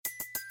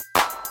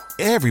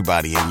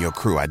Everybody in your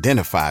crew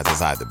identifies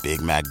as either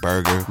Big Mac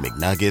Burger,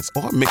 McNuggets,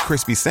 or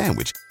McCrispy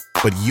Sandwich.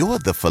 But you're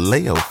the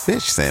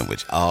Filet-O-Fish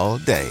Sandwich all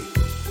day.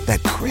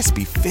 That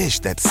crispy fish,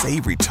 that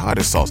savory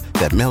tartar sauce,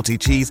 that melty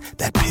cheese,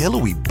 that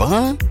pillowy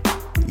bun.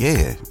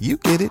 Yeah, you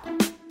get it.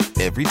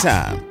 Every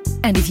time.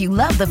 And if you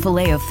love the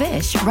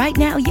Filet-O-Fish, right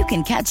now you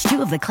can catch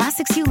two of the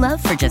classics you love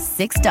for just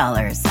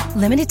 $6.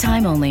 Limited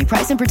time only.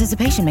 Price and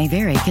participation may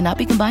vary. Cannot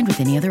be combined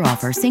with any other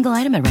offer. Single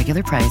item at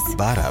regular price.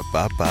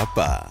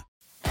 Ba-da-ba-ba-ba.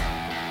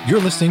 You're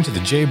listening to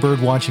the Jay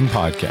Bird Watching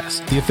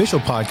Podcast, the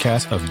official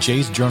podcast of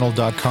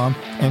jaysjournal.com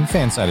and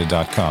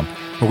fansided.com,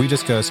 where we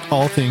discuss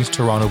all things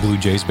Toronto Blue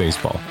Jays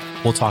baseball.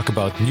 We'll talk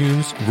about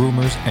news,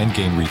 rumors, and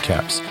game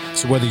recaps.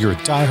 So whether you're a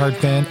diehard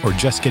fan or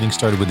just getting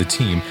started with the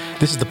team,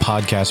 this is the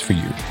podcast for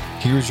you.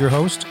 Here's your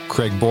host,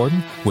 Craig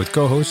Borden, with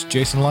co-hosts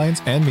Jason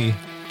Lyons and me,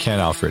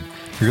 Ken Alfred.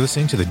 You're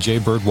listening to the Jay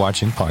Bird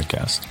Watching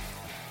Podcast.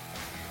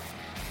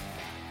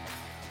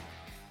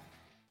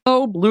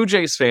 Hello, Blue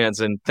Jays fans,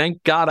 and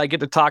thank God I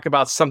get to talk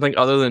about something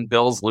other than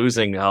Bills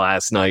losing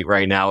last night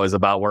right now is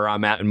about where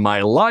I'm at in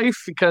my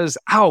life because,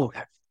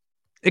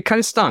 it kind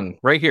of stung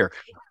right here.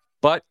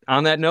 But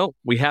on that note,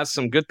 we have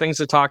some good things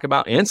to talk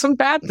about and some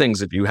bad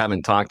things if you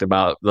haven't talked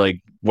about like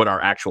what our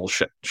actual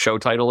show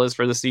title is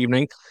for this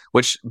evening,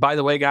 which, by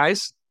the way,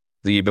 guys,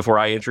 before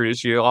I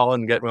introduce you all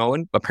and get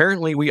going,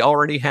 apparently we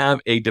already have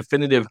a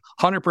definitive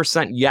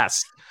 100%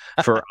 yes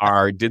for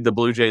our Did the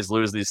Blue Jays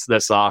Lose this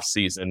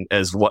offseason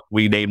as what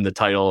we named the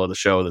title of the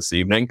show this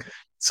evening.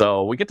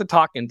 So we get to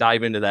talk and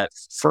dive into that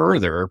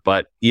further,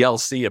 but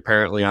ELC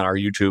apparently on our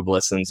YouTube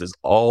listens is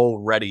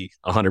already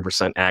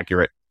 100%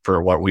 accurate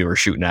for what we were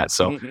shooting at.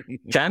 So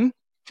Ken,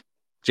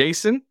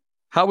 Jason,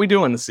 how are we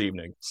doing this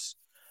evening?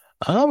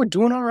 We're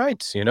doing all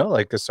right.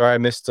 Sorry I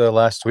missed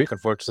last week.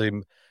 Unfortunately,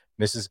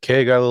 Mrs.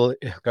 K got a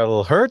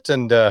little hurt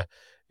and,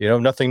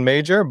 nothing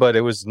major, but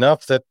it was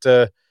enough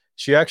that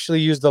she actually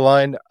used the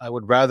line, "I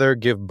would rather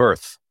give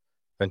birth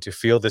than to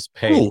feel this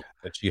pain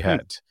that she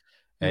had."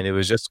 And it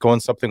was just going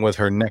something with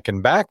her neck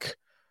and back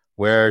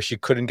where she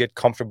couldn't get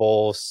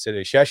comfortable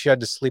sitting. She actually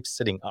had to sleep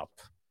sitting up,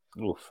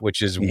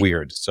 which is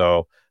weird.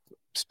 So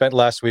spent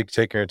last week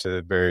taking her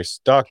to various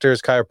doctors,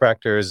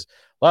 chiropractors,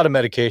 a lot of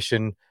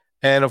medication.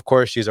 And of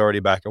course, she's already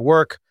back at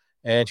work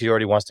and she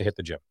already wants to hit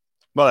the gym.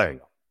 Well, there you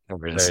go.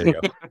 There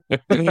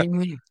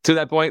you go. To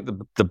that point,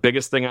 the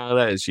biggest thing out of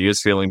that is she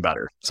is feeling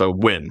better. So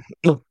win.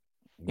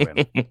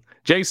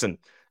 Jason,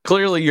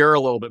 clearly you're a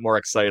little bit more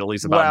excited, at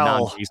least about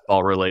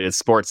non-baseball related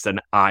sports than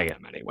I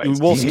am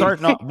anyways. We'll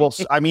start.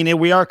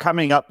 We are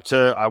coming up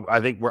to, I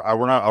think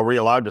are we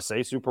allowed to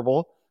say Super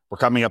Bowl? We're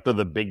coming up to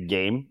the big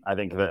game. I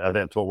think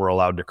that's what we're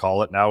allowed to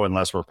call it now,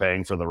 unless we're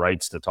paying for the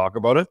rights to talk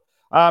about it.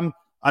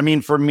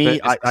 For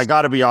me, I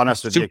got to be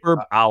honest with you.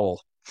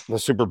 The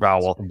Super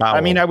Bowl.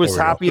 I was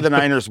happy the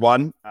Niners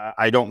won.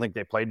 I don't think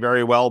they played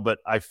very well, but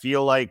I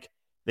feel like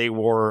they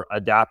were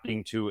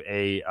adapting to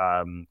a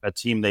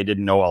team they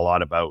didn't know a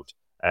lot about.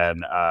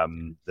 And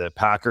the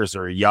Packers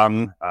are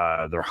young.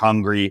 They're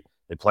hungry.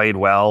 They played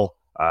well.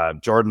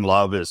 Jordan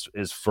Love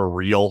is for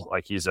real.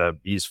 Like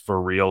he's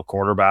for real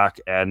quarterback.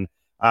 And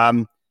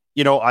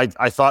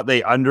I thought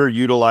they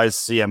underutilized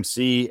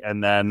CMC,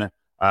 and then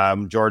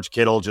George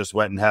Kittle just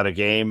went and had a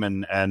game,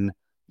 and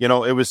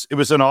it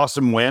was an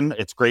awesome win.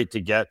 It's great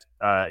to get.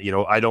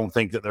 I don't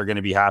think that they're going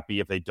to be happy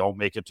if they don't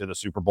make it to the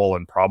Super Bowl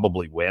and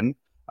probably win.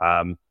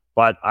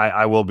 But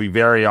I will be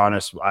very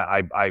honest.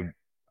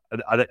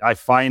 I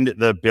find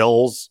the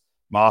Bills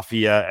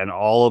Mafia and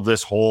all of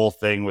this whole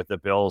thing with the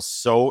Bills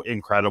so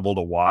incredible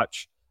to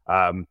watch.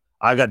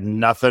 I've got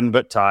nothing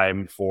but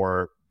time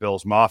for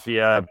Bills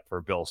Mafia,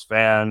 for Bills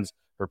fans,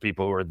 for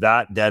people who are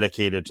that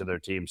dedicated to their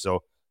team.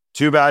 So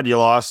too bad you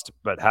lost,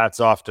 but hats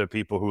off to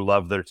people who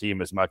love their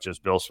team as much as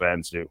Bills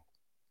fans do.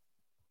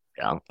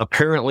 Yeah,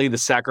 apparently the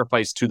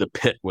sacrifice to the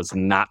pit was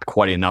not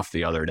quite enough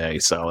the other day.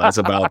 So that's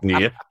about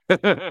me.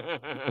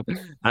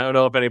 I don't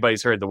know if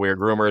anybody's heard the weird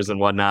rumors and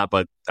whatnot,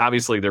 but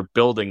obviously they're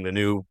building the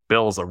new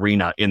Bills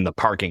arena in the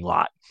parking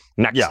lot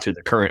next to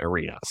the current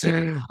arena.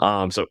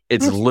 So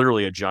it's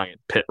literally a giant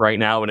pit right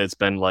now. And it's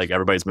been like,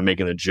 everybody's been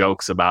making the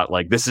jokes about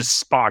like, this is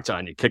Sparta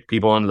and you kick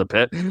people into the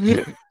pit.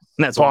 And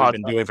that's what we've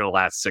been doing for the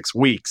last 6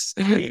 weeks.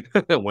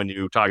 When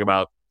you talk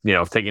about,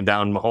 taking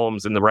down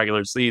Mahomes in the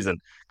regular season,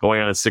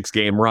 going on a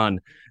 6-game run.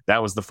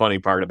 That was the funny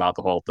part about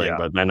the whole thing. Yeah.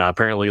 But then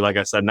apparently, like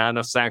I said, not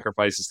enough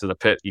sacrifices to the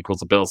pit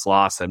equals a Bills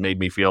loss. That made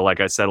me feel, like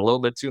I said, a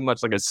little bit too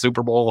much like a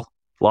Super Bowl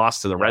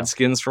loss to the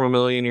Redskins from a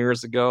million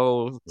years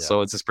ago. Yeah.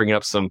 So it's just bringing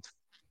up some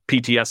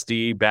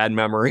PTSD, bad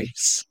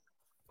memories,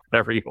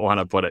 whatever you want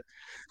to put it.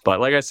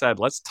 But like I said,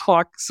 let's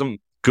talk some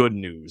good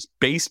news,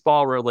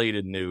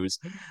 baseball-related news.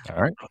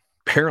 All right.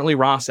 Apparently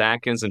Ross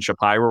Atkins and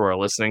Shapiro were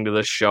listening to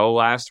this show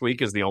last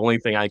week is the only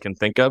thing I can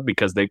think of,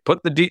 because they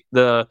put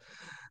the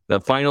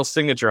final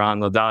signature on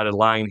the dotted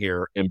line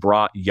here and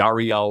brought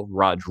Yariel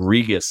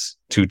Rodriguez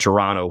to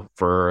Toronto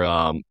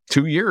for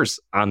 2 years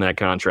on that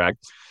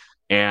contract.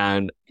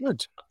 And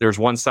there's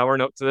one sour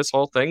note to this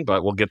whole thing,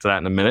 but we'll get to that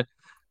in a minute.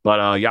 But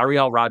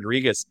Yariel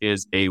Rodriguez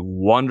is a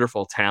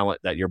wonderful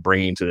talent that you're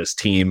bringing to this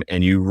team,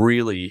 and you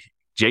really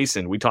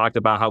Jason, we talked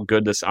about how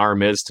good this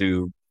arm is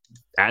to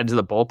add to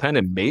the bullpen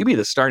and maybe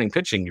the starting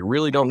pitching. You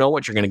really don't know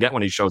what you're going to get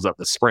when he shows up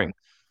this spring.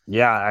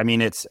 Yeah, I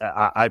mean, it's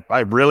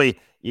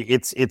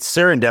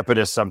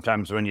serendipitous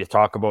sometimes when you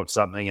talk about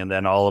something and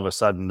then all of a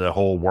sudden the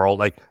whole world,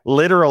 like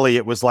literally,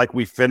 it was like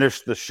we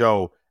finished the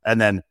show and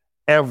then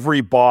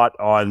every bot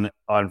on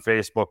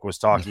Facebook was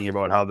talking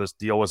about how this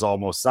deal was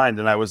almost signed,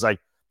 and I was like,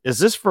 "Is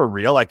this for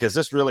real? Like, is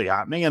this really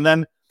happening?" And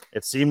then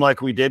it seemed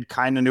like we did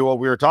kind of knew what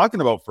we were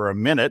talking about for a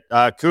minute.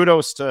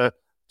 Kudos to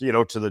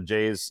the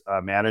Jays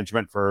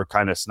management for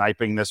kind of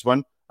sniping this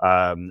one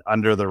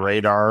under the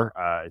radar.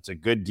 It's a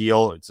good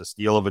deal. It's a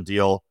steal of a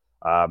deal.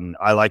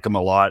 I like him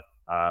a lot.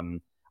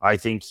 I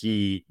think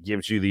he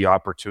gives you the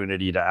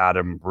opportunity to add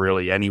him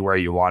really anywhere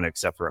you want,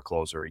 except for a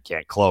closer. He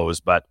can't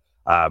close, but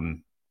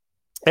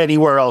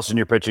anywhere else in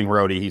your pitching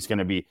roadie,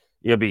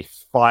 he'll be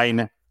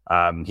fine.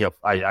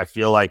 I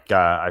feel like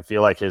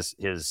his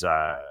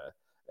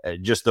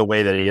just the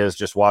way that he is,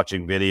 just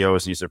watching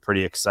videos, he's a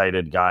pretty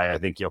excited guy. I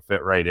think he'll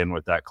fit right in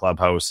with that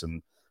clubhouse,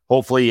 and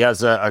hopefully he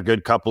has a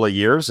good couple of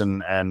years,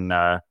 and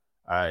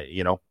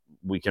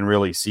we can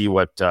really see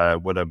what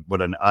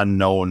an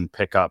unknown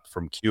pickup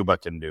from Cuba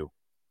can do.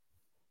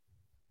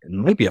 It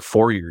might be a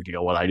 4-year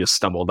deal, what I just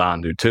stumbled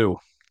onto too.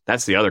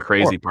 That's the other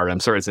crazy part. I'm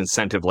sure it's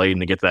incentive laden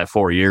to get to that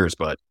 4 years,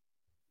 but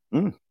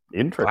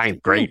interesting. Fine,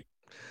 great.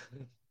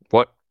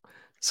 What?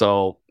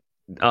 So,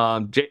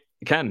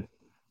 Ken,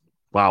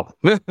 wow.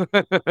 Did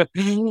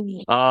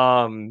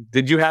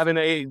you have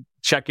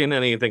check in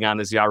anything on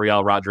this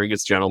Yariel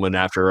Rodriguez gentleman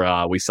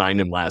after we signed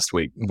him last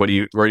week? What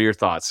are your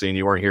thoughts? Seeing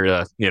you weren't here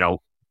to,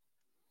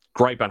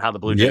 gripe on how the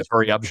Blue Jays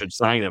hurry up should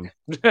sign him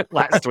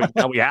last week.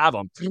 Now we have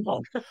him.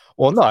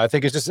 Well, no, I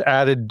think it's just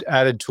added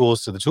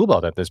tools to the tool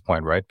belt at this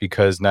point, right?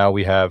 Because now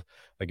we have,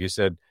 like you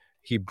said,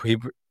 we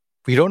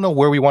don't know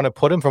where we want to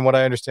put him. From what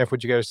I understand, from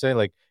what you guys are saying,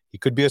 like he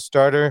could be a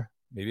starter,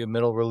 maybe a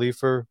middle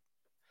reliever.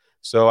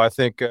 So I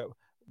think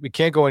we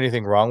can't go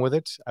anything wrong with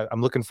it.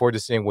 I'm looking forward to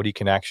seeing what he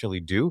can actually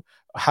do.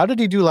 How did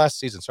he do last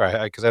season? Sorry,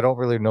 because I don't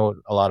really know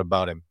a lot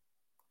about him.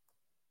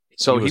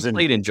 So he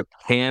played in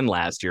Japan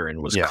last year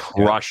and was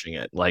crushing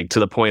it, like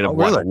to the point of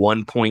really?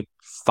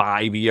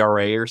 1.5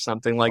 ERA or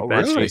something like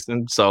that, really?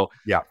 Jason. So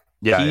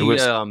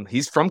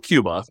he's from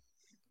Cuba.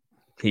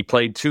 He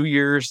played 2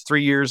 years,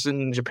 3 years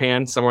in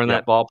Japan, somewhere in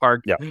that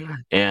ballpark. Yeah.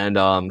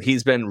 And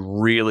he's been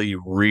really,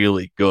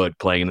 really good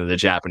playing in the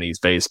Japanese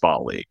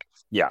baseball league.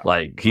 Yeah.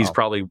 Like he's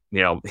probably,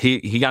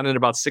 he got in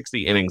about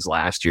 60 innings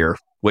last year,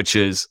 which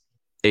is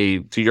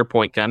to your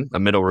point, Ken, a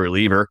middle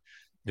reliever.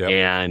 Yep.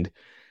 And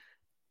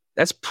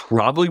that's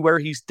probably where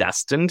he's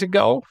destined to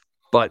go.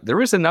 But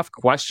there is enough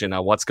question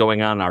on what's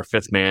going on in our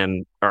fifth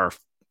man or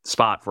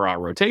spot for our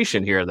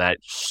rotation here that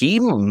he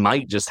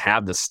might just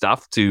have the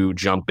stuff to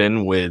jump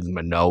in with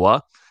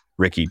Manoah,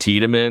 Ricky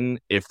Tiedemann,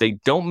 if they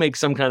don't make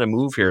some kind of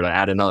move here to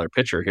add another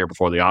pitcher here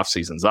before the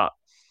offseason's up.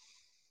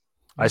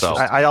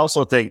 I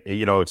also think,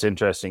 it's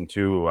interesting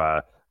too,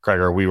 Craig,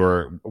 we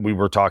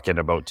were talking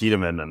about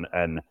Tiedemann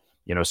and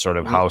sort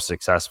of how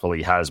successful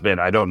he has been.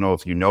 I don't know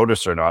if you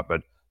noticed or not,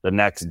 but the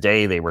next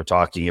day they were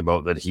talking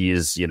about that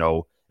he's,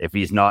 if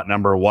he's not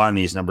number one,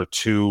 he's number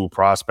 2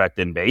 prospect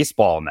in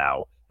baseball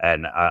now.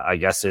 And I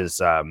guess his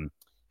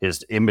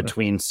in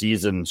between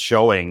season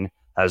showing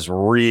has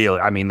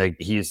really,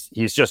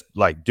 he's just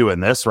like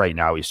doing this right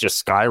now. He's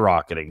just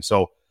skyrocketing.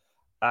 So,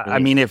 I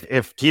mean,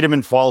 if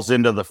Tiedemann falls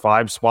into the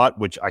 5 spot,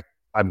 which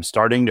I'm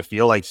starting to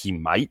feel like he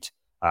might,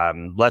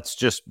 let's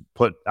just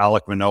put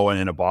Alek Manoah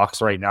in a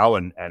box right now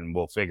and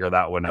we'll figure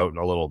that one out in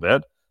a little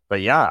bit. But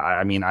yeah,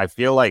 I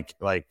feel like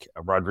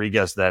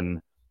Rodriguez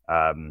then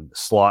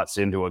slots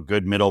into a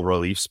good middle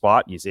relief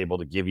spot. He's able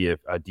to give you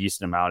a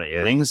decent amount of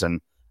innings,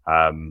 and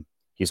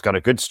he's got a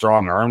good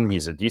strong arm.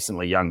 He's a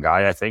decently young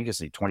guy, I think. Is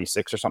he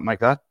 26 or something like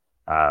that?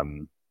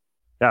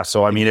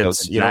 So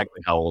it's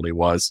exactly how old he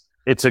was.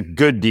 It's a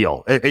good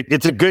deal.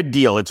 It's a good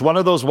deal. It's one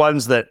of those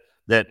ones that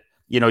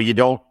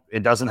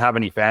it doesn't have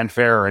any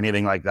fanfare or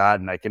anything like that.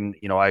 And I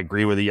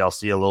agree with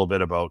ELC a little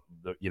bit about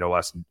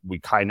us. We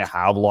kind of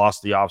have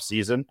lost the off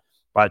season,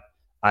 but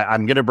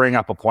I'm going to bring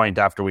up a point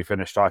after we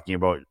finish talking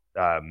about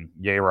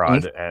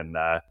Yayrod and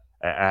I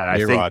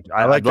think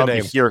I like I'd the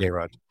name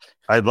Yayrod.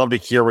 I'd love to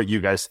hear what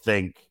you guys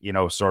think,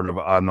 sort of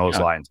on those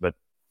lines. But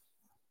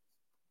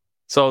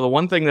so the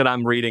one thing that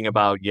I'm reading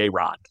about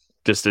Yayrod,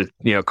 just to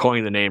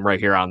coin the name right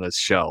here on this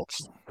show,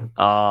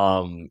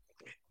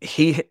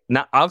 he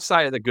not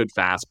outside of the good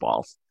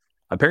fastball.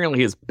 Apparently,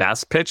 his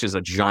best pitch is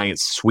a giant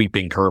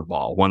sweeping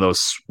curveball, one of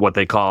those what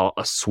they call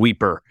a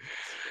sweeper.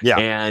 Yeah.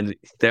 And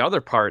the other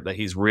part that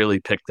he's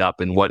really picked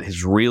up and what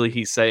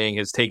he's saying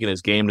has taken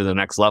his game to the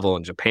next level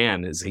in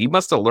Japan is he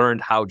must have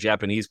learned how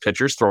Japanese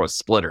pitchers throw a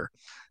splitter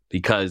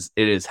because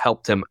it has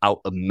helped him out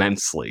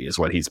immensely, is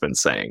what he's been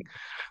saying.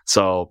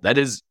 So that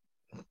is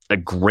a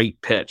great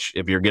pitch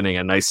if you're getting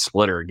a nice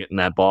splitter, getting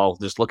that ball.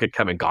 Just look at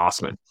Kevin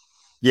Gossman.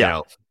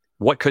 Yeah.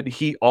 What could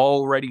he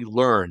already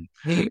learn?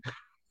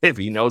 If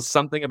he knows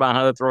something about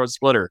how to throw a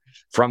splitter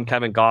from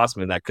Kevin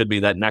Gossman, that could be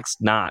that next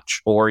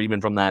notch, or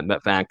even from that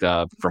fact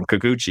from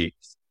Kikuchi.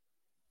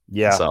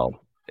 Yeah. So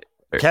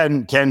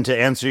Ken, to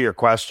answer your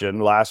question,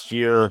 last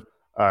year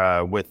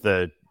with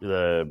the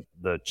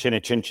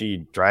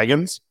Chinichinchi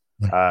Dragons,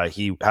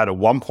 he had a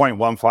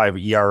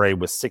 1.15 ERA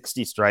with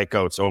 60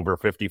 strikeouts over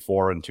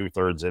 54 and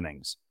 2/3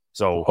 innings.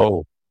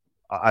 So,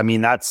 I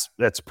mean, that's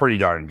pretty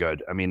darn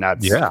good. I mean,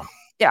 that's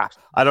yeah.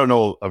 I don't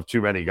know of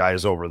too many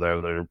guys over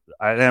there.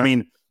 I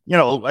mean,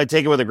 I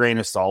take it with a grain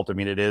of salt. I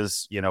mean, it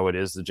is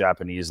the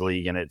Japanese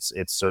league, and it's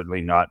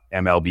certainly not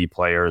MLB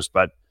players,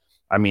 but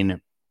I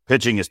mean,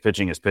 pitching is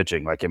pitching is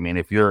pitching. Like, I mean,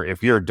 if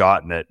you're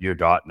dotting it, you're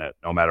dotting it,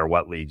 no matter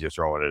what league you're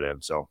throwing it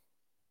in. So.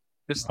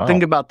 Just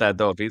think about that,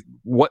 though.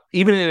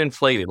 Even in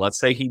inflated, let's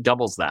say he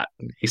doubles that,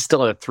 he's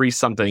still at a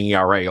 3-something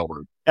ERA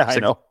over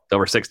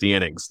over 60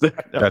 innings.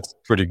 That's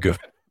pretty good.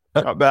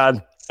 Not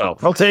bad. So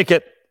I'll take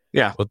it.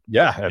 Yeah,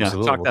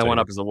 absolutely. Chalk that one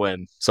up as a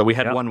win. So we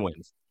had one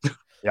win.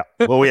 Yeah,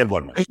 well, we had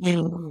one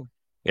win.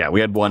 Yeah, we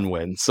had one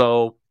win.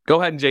 So go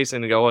ahead,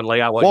 Jason, and go and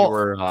lay out what you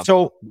were.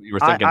 You were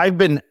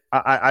thinking.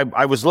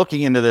 I was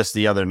looking into this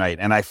the other night,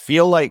 and I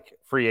feel like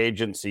free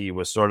agency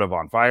was sort of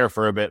on fire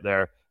for a bit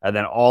there. And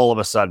then all of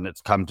a sudden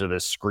it's come to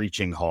this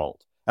screeching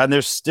halt. And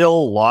there's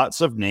still lots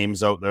of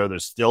names out there.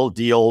 There's still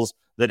deals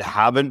that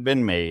haven't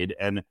been made.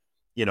 And,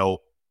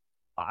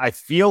 I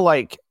feel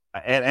like,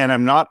 and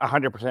I'm not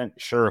 100%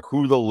 sure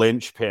who the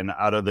linchpin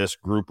out of this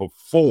group of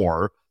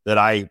 4 that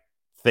I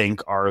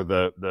think are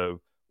the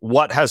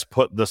what has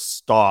put the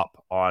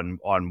stop on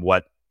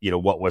what,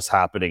 what was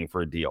happening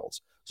for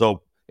deals.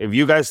 So if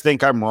you guys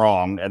think I'm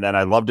wrong, and then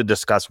I'd love to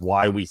discuss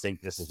why we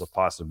think this is a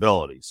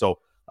possibility. So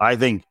I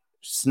think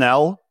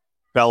Snell,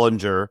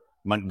 Bellinger,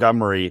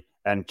 Montgomery,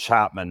 and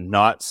Chapman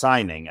not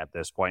signing at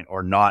this point,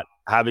 or not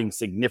having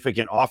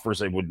significant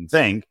offers, I wouldn't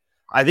think.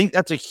 I think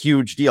that's a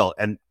huge deal.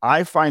 And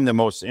I find the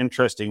most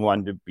interesting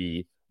one to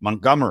be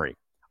Montgomery.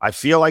 I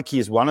feel like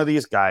he's one of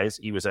these guys.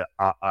 He was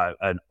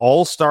an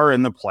all-star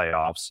in the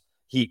playoffs.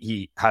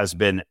 He has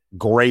been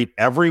great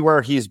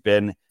everywhere he's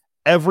been.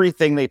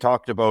 Everything they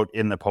talked about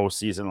in the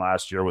postseason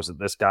last year was that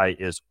this guy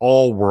is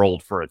all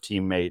world for a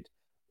teammate.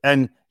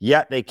 And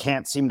yet they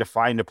can't seem to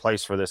find a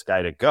place for this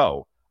guy to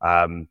go.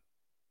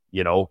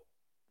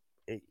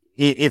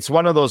 It's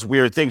one of those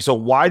weird things. So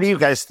why do you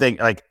guys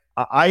think, like,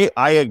 I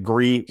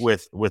agree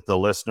with the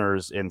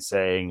listeners in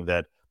saying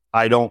that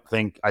I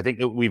think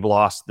that we've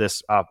lost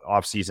this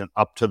offseason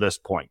up to this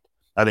point.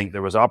 I think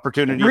there was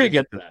opportunity. We're going to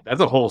get to that.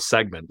 That's a whole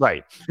segment.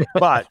 Right.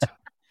 But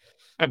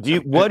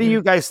what do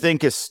you guys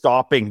think is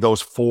stopping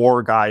those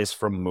 4 guys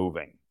from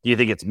moving? Do you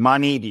think it's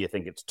money? Do you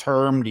think it's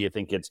term? Do you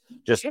think it's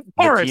just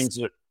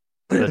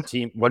the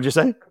team? What'd you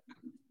say?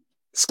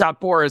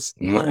 Scott Boras.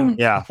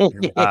 Yeah.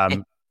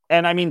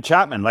 And I mean,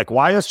 Chapman, like,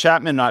 why is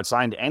Chapman not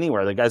signed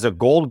anywhere? The guy's a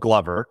Gold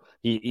Glover.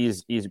 He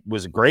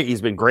was great.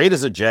 He's been great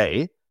as a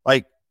J.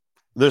 Like,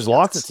 there's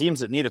lots of teams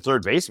that need a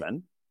third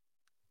baseman.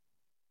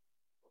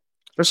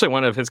 Especially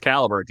one of his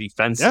caliber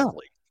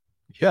defensively.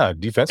 Yeah,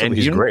 defensively,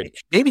 he's great.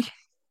 Maybe.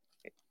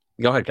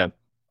 Go ahead, Ken.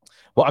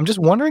 Well, I'm just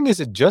wondering, is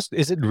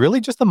it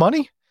really just the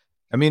money?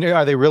 I mean,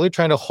 are they really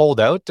trying to hold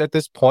out at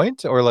this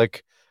point? Or,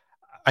 like,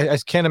 I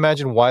can't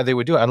imagine why they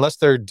would do it unless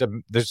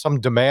there's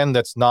some demand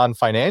that's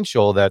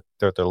non-financial that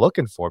they're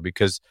looking for.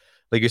 Because,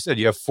 like you said,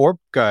 you have 4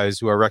 guys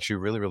who are actually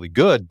really, really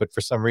good, but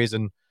for some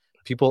reason,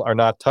 people are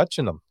not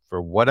touching them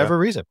for whatever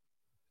reason.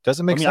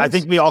 Doesn't make sense. I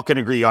think we all can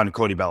agree on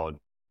Cody Bellinger.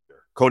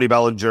 Cody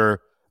Bellinger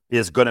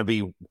is going to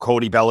be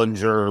Cody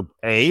Bellinger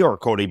A or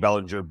Cody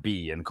Bellinger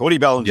B, and Cody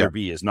Bellinger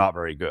B is not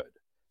very good.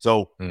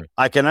 So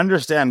I can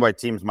understand why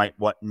teams might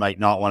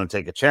not want to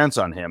take a chance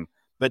on him.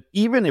 But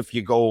even if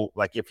you go,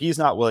 like, if he's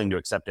not willing to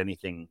accept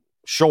anything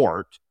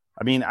short,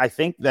 I mean, I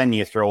think then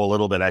you throw a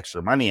little bit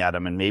extra money at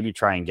him and maybe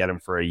try and get him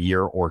for a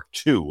year or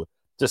 2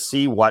 to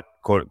see what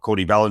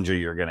Cody Bellinger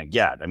you're going to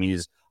get. I mean,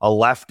 he's a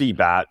lefty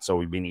bat, so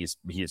I mean,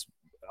 he's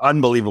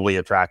unbelievably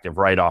attractive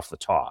right off the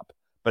top.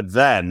 But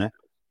then,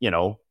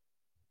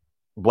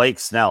 Blake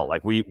Snell,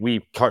 like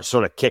we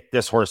sort of kicked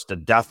this horse to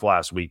death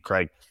last week,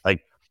 Craig.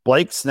 Like,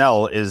 Blake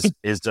Snell is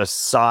a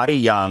Cy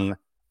Young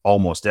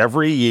almost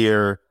every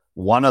year,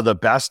 one of the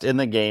best in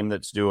the game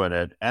that's doing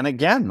it. And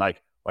again,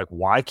 like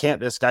why can't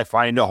this guy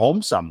find a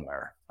home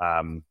somewhere?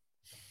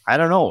 I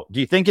don't know. Do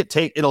you think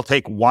it'll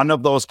take one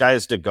of those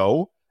guys to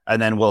go,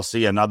 and then we'll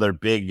see another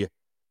big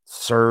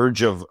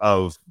surge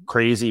of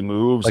crazy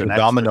moves, like and a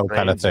domino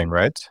kind of thing,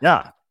 right?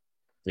 Yeah.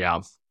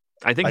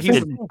 I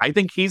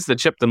think he's the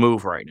chip to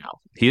move right now.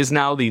 He is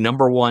now the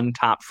number 1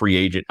 top free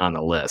agent on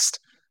the list,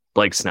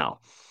 Blake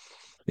Snell.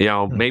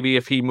 Maybe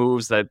if he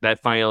moves, that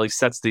finally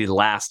sets the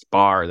last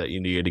bar that you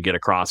need to get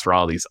across for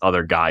all these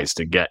other guys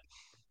to get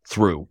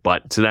through.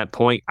 But to that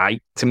point, I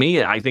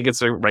think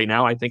it's right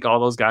now. I think all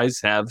those guys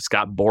have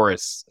Scott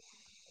Boras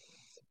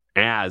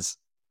as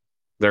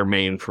their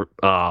main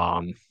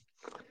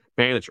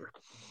manager.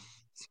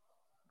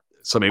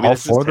 So maybe all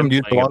 4 of them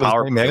do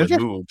power manager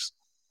moves.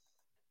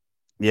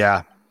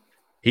 Yeah,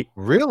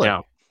 really?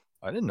 Yeah.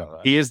 I didn't know that.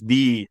 He is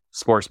the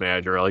sports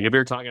manager. Like, if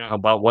you're talking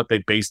about what they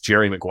based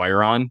Jerry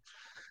Maguire on,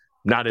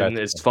 not in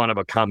as fun of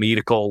a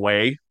comedical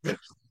way.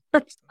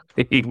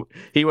 He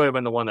would have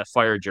been the one that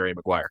fired Jerry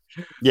Maguire.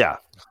 Yeah,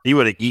 he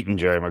would have eaten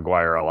Jerry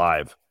Maguire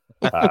alive.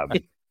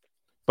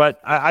 But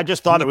I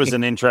just thought it was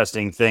an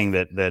interesting thing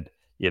that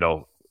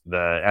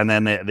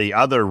the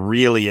other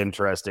really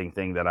interesting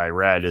thing that I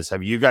read is,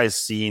 have you guys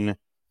seen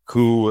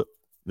who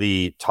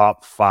the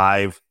top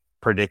 5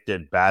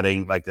 predicted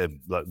batting, like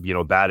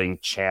the batting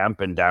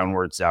champ and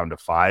downwards down to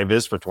 5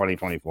 is for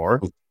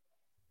 2024?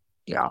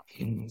 Yeah.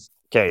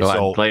 Okay,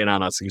 so play it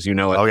on us because you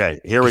know it.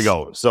 Okay, here we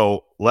go.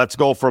 So let's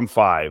go from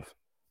 5.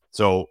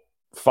 So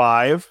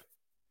 5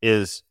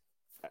 is,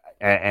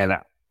 and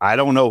I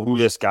don't know who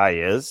this guy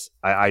is.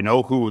 I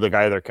know who the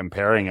guy they're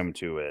comparing him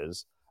to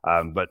is,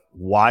 but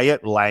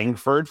Wyatt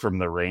Langford from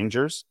the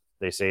Rangers,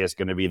 they say is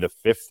going to be the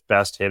 5th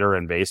best hitter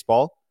in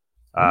baseball.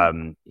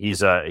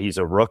 He's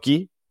a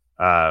rookie,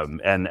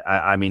 and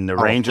I mean the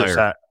Rangers.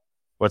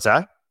 What's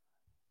that?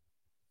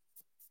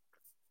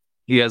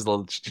 He has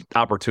the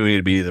opportunity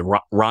to be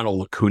the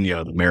Ronald Acuna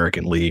of the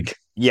American League.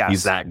 Yeah,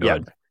 he's that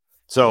good. Yeah.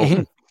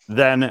 So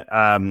then,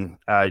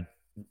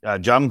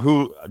 Jung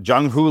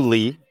Hoo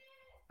Lee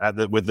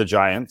with the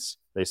Giants,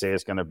 they say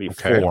it's going to be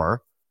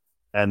 4.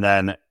 And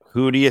then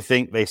who do you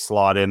think they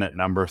slot in at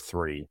number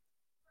 3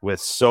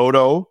 with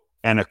Soto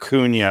and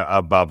Acuna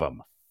above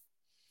him?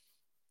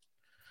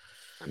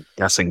 I'm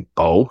guessing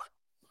Bo.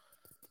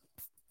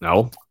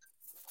 No,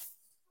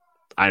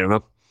 I don't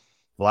know.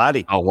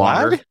 Vladdy. Oh,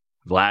 Water.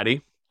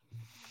 Vladdy.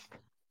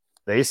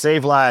 They say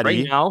Vladdy.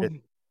 Right now.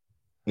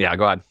 Yeah,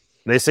 go ahead.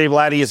 They say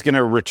Vladdy is going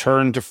to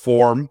return to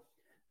form.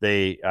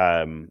 They,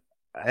 and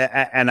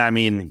I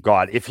mean,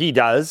 God, if he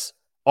does,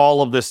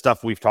 all of this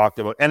stuff we've talked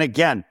about. And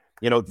again,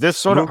 this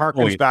sort of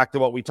harkens back to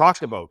what we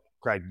talked about,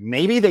 Craig.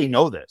 Maybe they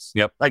know this.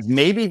 Yep. Like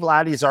maybe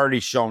Vladdy's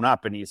already shown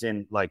up and he's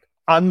in like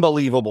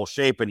unbelievable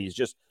shape and he's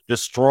just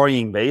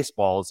destroying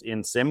baseballs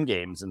in sim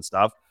games and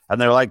stuff.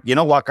 And they're like, you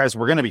know what, guys,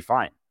 we're going to be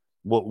fine.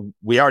 Well,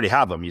 we already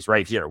have him. He's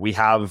right here. We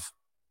have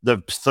the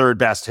 3rd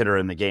best hitter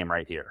in the game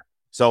right here.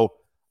 So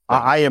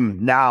I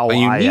am now.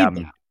 I am.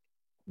 That.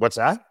 What's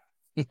that?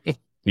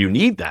 You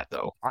need that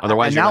though.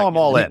 Otherwise, now I'm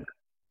all in.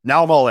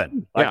 Now I'm all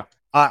in. Yeah.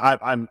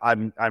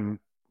 I'm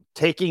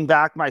taking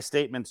back my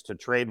statements to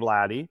trade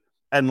Vladdy,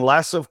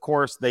 unless, of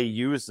course, they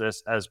use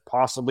this as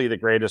possibly the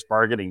greatest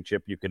bargaining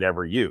chip you could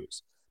ever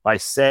use by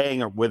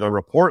saying with a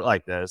report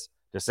like this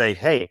to say,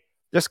 hey,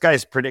 this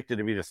guy's predicted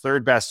to be the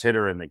 3rd best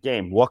hitter in the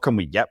game. What can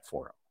we get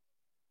for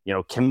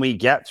him? Can we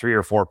get 3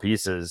 or 4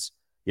 pieces?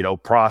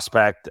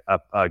 Prospect,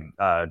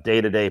 a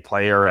day-to-day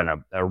player,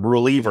 and a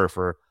reliever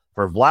for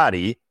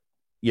Vladdy,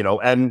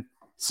 and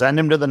send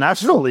him to the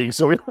National League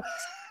so we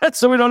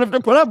don't have to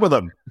put up with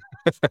him.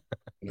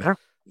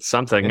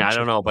 Something I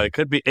don't know, but it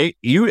could be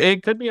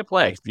it could be a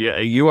play. Yeah,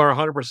 you are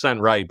 100%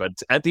 right. But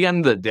at the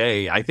end of the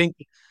day, I think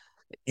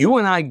you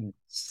and I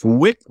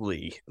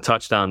quickly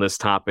touched on this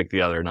topic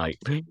the other night,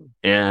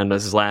 and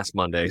this is last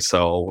Monday.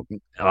 So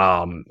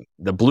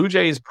the Blue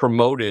Jays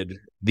promoted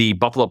the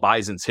Buffalo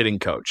Bison's hitting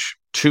coach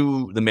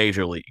to the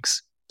major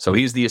leagues. So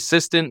he's the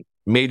assistant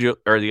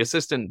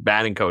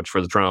batting coach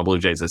for the Toronto Blue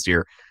Jays this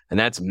year, and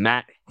that's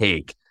Matt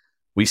Haig.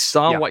 We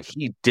saw what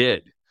he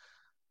did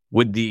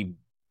with the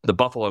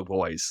Buffalo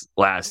Boys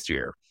last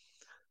year.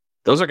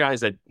 Those are guys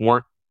that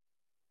weren't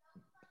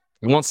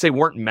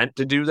meant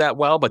to do that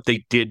well, but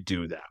they did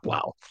do that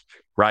well,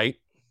 right?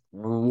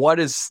 What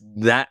is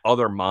that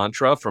other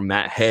mantra from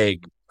Matt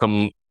Haig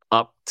come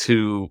up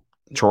to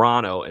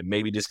Toronto and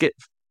maybe just get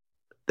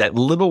that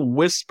little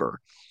whisper?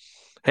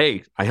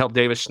 Hey, I helped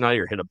Davis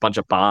Schneider hit a bunch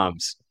of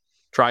bombs.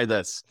 Try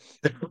this.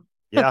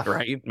 Yeah.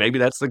 Right? Maybe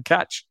that's the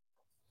catch.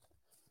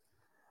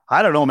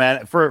 I don't know,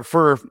 man.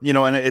 For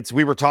and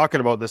we were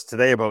talking about this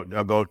today about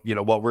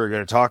what we're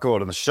going to talk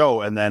about on the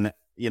show, and then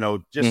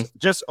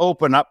just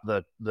open up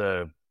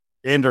the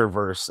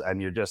Interverse,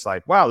 and you're just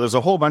like, wow, there's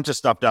a whole bunch of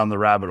stuff down the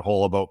rabbit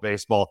hole about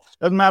baseball.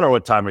 Doesn't matter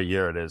what time of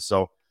year it is.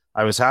 So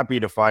I was happy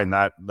to find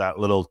that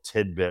little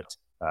tidbit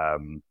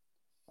on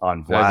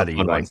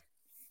Vladdy. Like,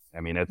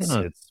 I mean, it's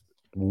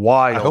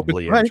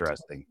wildly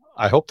interesting.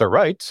 I hope they're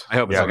right. I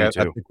hope I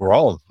think we're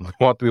all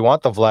we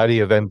want the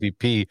Vladdy of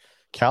MVP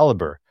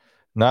caliber,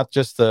 not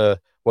just the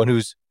one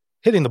who's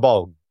hitting the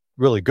ball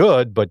really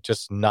good, but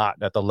just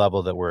not at the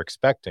level that we're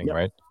expecting,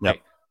 right? Yep.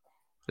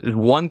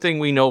 One thing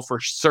we know for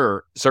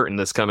certain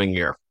this coming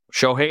year,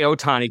 Shohei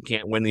Ohtani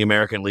can't win the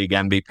American League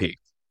MVP.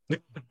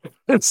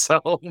 So,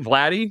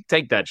 Vladdy,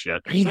 take that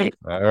shit.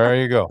 There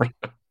you go.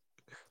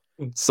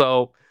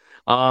 So,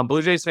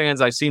 Blue Jays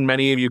fans, I've seen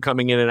many of you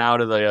coming in and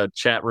out of the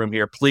chat room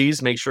here.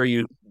 Please make sure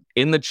you,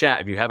 in the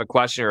chat, if you have a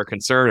question or a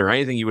concern or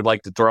anything you would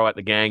like to throw at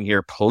the gang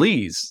here,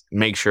 please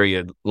make sure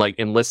you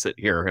enlist it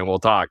here and we'll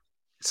talk.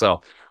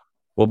 So,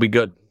 we'll be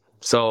good.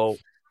 So,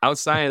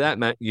 outside of that,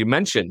 Matt, you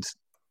mentioned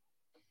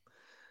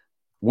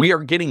we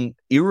are getting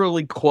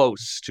eerily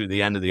close to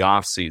the end of the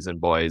offseason,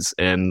 boys.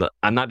 And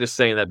I'm not just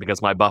saying that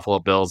because my Buffalo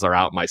Bills are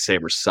out, my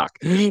Sabres suck.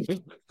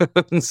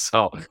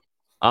 So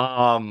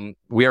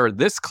we are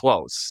this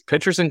close.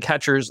 Pitchers and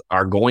catchers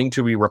are going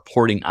to be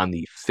reporting on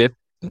the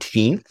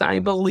 15th, I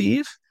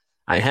believe.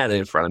 I had it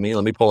in front of me.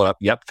 Let me pull it up.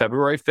 Yep,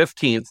 February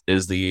 15th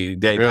is the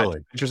day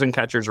Really? pitchers and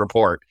catchers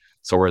report.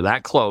 So we're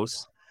that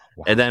close.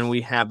 Wow. And then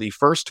we have the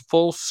first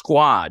full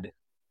squad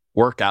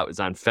workout is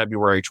on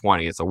February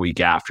 20th. It's a week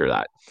after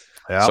that.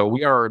 Yeah. So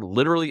we are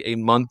literally a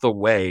month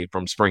away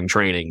from spring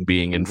training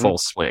being in full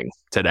swing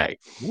today.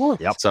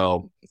 Yep.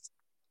 So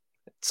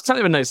it's kind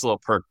of a nice little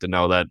perk to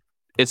know that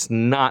it's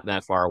not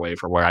that far away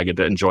from where I get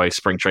to enjoy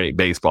spring training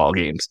baseball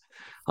games.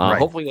 Right.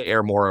 Hopefully they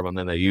air more of them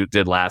than they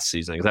did last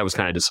season, because that was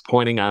kind of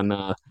disappointing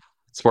on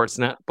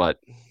Sportsnet, but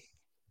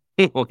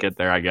we'll get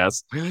there, I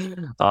guess.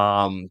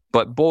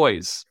 But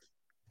boys,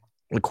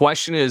 the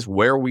question is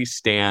where we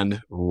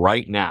stand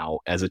right now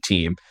as a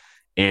team.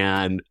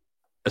 And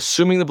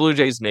assuming the Blue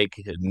Jays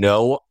make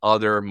no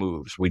other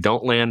moves, we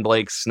don't land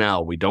Blake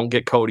Snell, we don't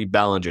get Cody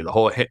Bellinger, the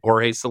whole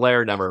Jorge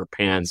Soler never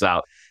pans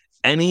out.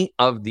 Any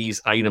of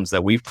these items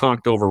that we've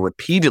talked over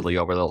repeatedly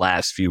over the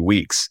last few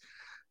weeks,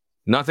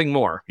 nothing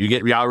more. You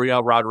get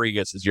Yariel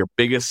Rodriguez as your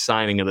biggest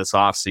signing of this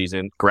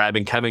offseason,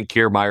 grabbing Kevin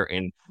Kiermaier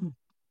and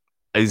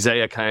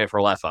Isaiah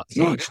Kiner-Falefa.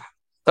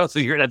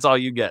 That's all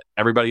you get.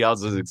 Everybody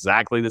else is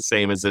exactly the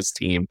same as this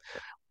team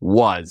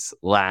was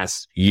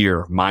last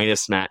year,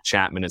 minus Matt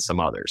Chapman and some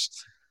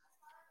others.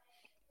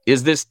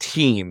 Is this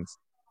team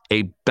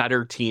a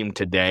better team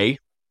today,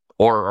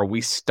 or are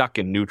we stuck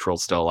in neutral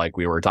still like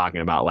we were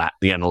talking about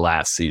the end of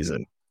last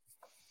season?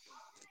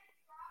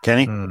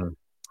 Kenny?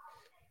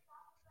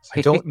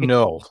 I don't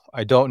know.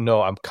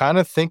 I'm kind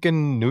of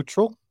thinking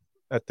neutral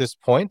at this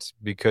point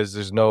because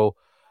there's no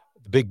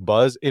big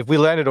buzz. If we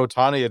landed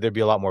Ohtani, there'd be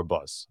a lot more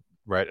buzz,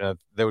 right?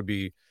 There would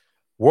be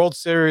World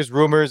Series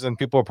rumors, and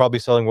people are probably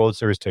selling World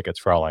Series tickets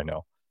for all I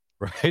know,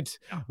 right?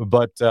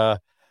 But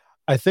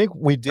I think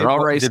we did. They're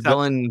already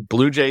selling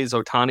Blue Jays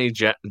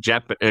Ohtani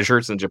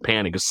shirts in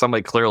Japan because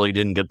somebody clearly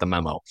didn't get the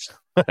memo.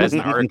 There's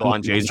an article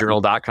on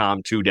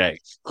jaysjournal.com today.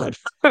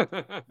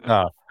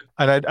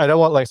 And I don't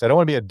want, like I said, I don't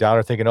want to be a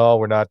downer thinking, oh,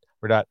 we're not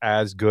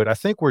as good. I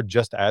think we're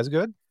just as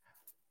good.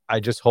 I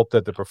just hope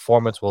that the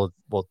performance will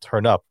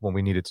turn up when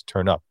we need it to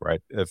turn up,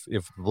 right?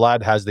 If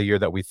Vlad has the year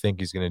that we think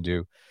he's going to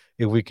do,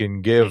 if we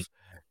can give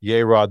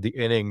Yerod the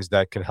innings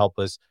that can help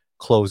us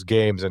close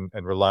games and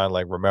rely on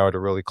like Romero to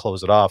really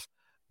close it off,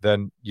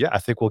 then yeah, I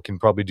think we can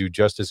probably do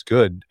just as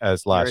good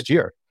as last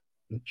year,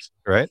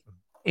 right?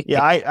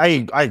 Yeah,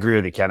 I agree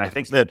with you, Ken. I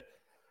think that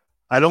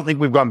I don't think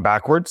we've gone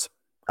backwards.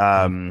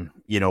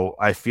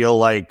 I feel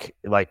like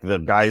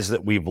the guys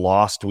that we've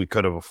lost, we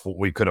could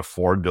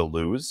afford to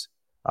lose.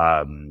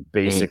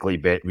 Basically,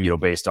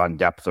 based on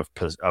depth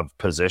of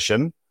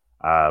position.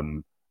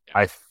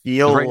 I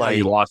feel right like now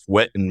you lost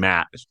Witt and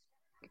Matt.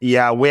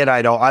 Yeah, Witt.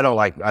 I don't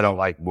like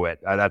Witt.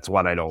 That's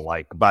what I don't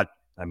like. But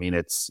I mean,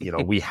 it's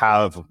we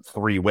have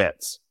 3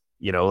 Wits.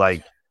 We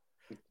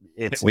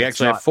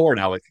actually have 4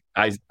 now with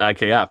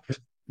IKF.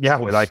 Yeah,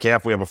 with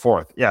IKF we have a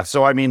 4th. Yeah,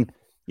 so I mean,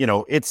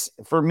 it's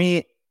for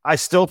me. I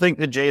still think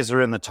the Jays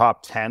are in the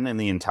top 10 in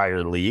the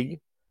entire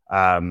league.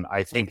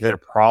 I think they're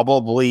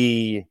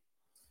probably.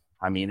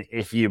 I mean,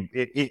 if you're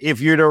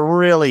to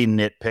really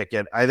nitpick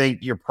it, I think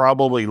you're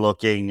probably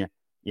looking,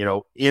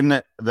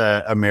 in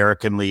the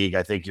American League.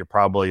 I think you're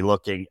probably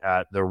looking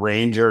at the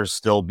Rangers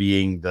still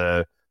being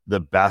the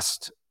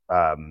best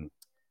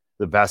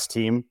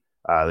team.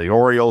 The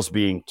Orioles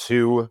being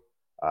 2.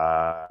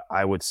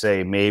 I would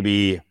say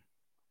maybe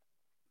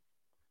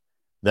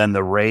then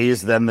the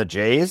Rays, then the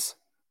Jays.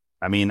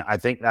 I mean, I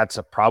think that's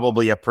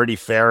probably a pretty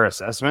fair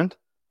assessment.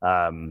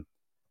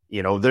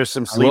 There's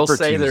some sleeper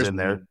teams in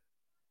there.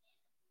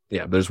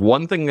 Yeah, there's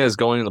one thing that's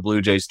going in the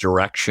Blue Jays'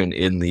 direction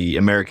in the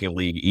American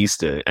League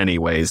East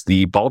anyways.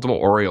 The Baltimore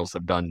Orioles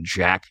have done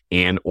jack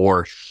and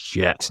or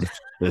shit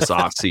this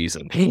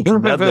offseason.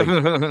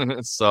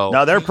 So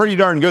now they're pretty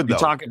darn good, though.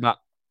 Talking about,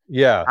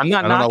 I'm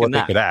not knocking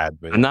that. They could add,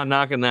 but... I'm not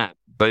knocking that.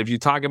 But if you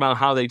talk about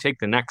how they take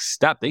the next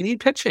step, they need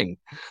pitching.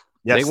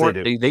 Yes,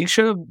 they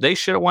should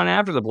have went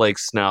after the Blake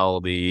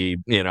Snell, the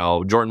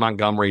Jordan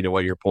Montgomery, to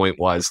what your point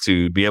was,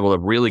 to be able to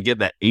really get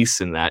that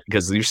ace in that,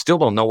 because you still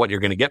don't know what you're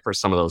going to get for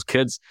some of those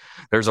kids.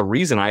 There's a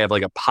reason I have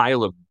like a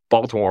pile of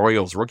Baltimore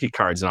Orioles rookie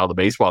cards and all the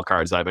baseball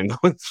cards I've been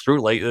going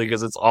through lately,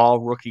 because it's all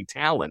rookie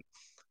talent.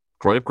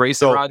 If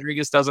Grayson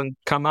Rodriguez doesn't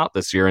come out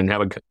this year and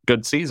have a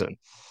good season.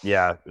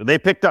 Yeah, they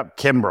picked up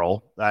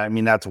Kimbrel. I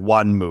mean, that's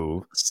one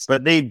move,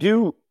 but they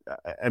do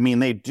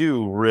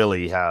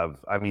really have.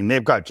 I mean,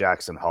 they've got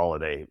Jackson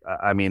Holiday.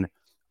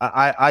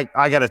 I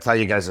got to tell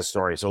you guys a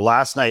story. So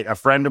last night, a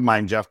friend of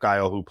mine, Jeff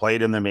Guile, who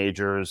played in the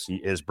majors,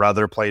 his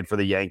brother played for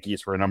the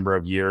Yankees for a number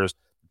of years.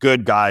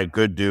 Good guy,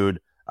 good dude.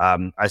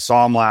 I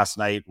saw him last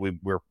night. We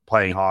were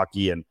playing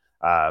hockey, and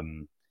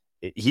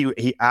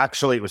he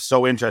actually, it was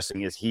so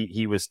interesting. Is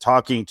he was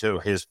talking to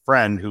his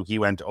friend who he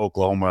went to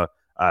Oklahoma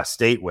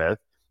State with,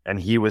 and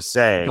he was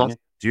saying,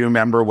 do you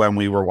remember when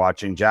we were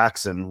watching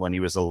Jackson when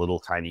he was a little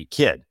tiny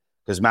kid?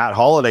 Because Matt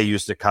Holliday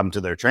used to come to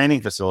their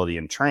training facility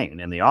and train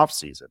in the off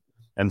season.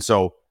 And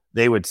so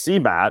they would see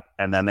Matt,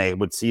 and then they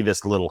would see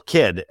this little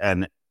kid.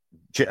 And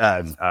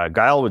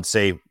Guile would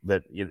say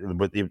that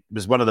it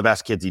was one of the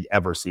best kids he'd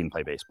ever seen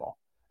play baseball.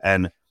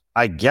 And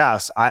I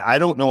guess I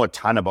don't know a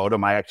ton about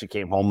him. I actually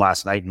came home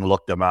last night and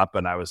looked him up,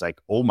 and I was like,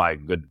 "Oh my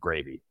good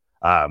gravy!"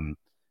 That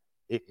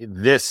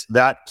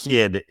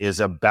kid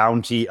is a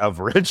bounty of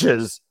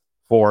riches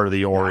for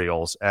the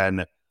Orioles,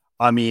 and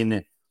I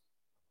mean,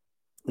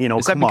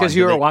 is that because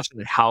you were watching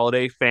the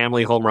Holiday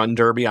Family Home Run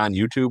Derby on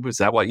YouTube? Is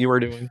that what you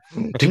were doing?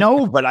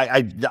 No, but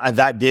I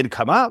that did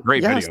come up.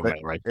 Great video,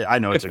 right? I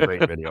know it's a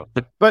great video,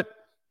 but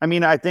I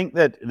mean, I think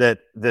that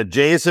the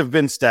Jays have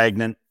been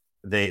stagnant.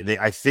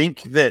 I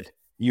think that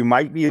you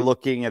might be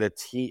looking at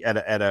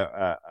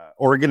a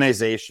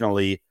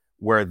organizationally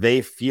where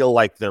they feel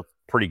like they're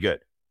pretty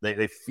good.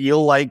 They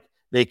feel like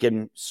they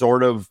can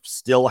sort of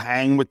still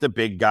hang with the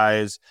big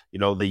guys.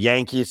 The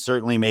Yankees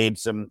certainly made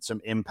some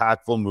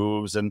impactful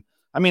moves, and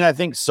I mean, I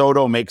think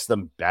Soto makes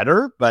them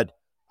better, but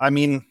I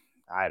mean,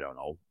 I don't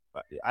know.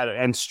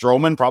 And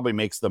Stroman probably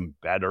makes them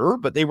better,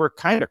 but they were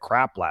kind of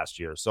crap last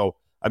year. So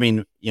I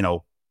mean,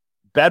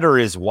 better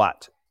is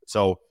what?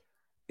 So.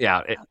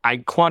 Yeah, I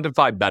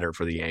quantify better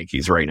for the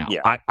Yankees right now.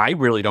 Yeah. I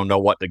really don't know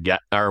what to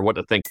get or what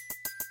to think.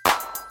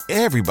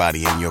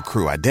 Everybody in your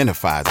crew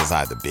identifies as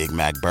either Big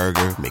Mac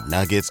Burger,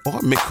 McNuggets,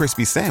 or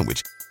McCrispy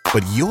Sandwich.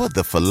 But you're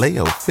the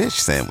Filet-O-Fish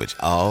Sandwich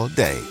all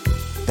day.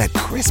 That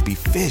crispy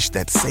fish,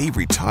 that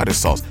savory tartar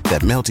sauce,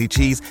 that melty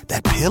cheese,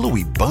 that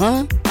pillowy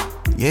bun.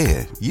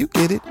 Yeah, you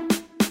get it.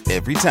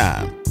 Every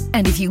time.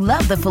 And if you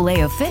love the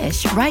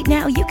Filet-O-Fish, right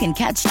now you can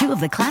catch 2 of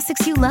the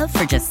classics you love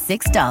for just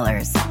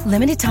 $6.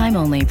 Limited time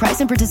only. Price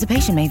and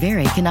participation may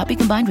vary. Cannot be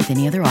combined with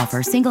any other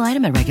offer. Single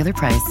item at regular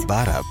price.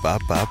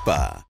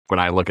 Ba-da-ba-ba-ba. When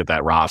I look at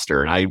that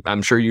roster, and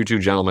I'm sure you two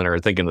gentlemen are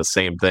thinking the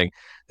same thing.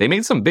 They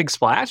made some big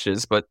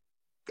splashes, but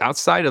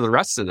outside of the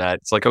rest of that,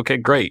 it's like, okay,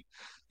 great.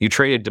 You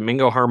traded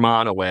Domingo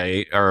Germán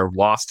away or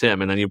lost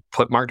him, and then you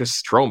put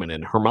Marcus Stroman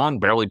in.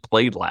 Germán barely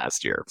played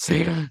last year.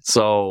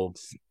 So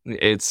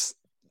it's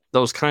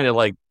those kind of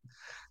like,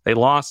 they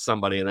lost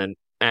somebody and then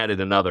added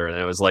another, and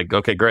it was like,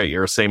 okay, great,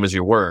 you're the same as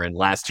you were, and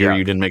last year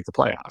you didn't make the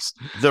playoffs.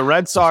 The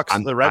Red Sox,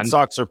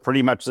 Sox are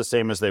pretty much the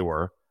same as they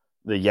were.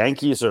 The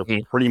Yankees are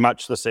pretty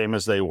much the same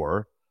as they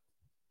were.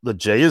 The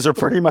Jays are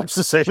pretty much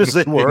the same as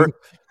they were.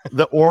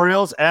 The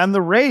Orioles and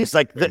the Rays,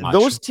 like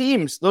those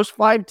teams, those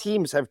 5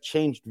 teams have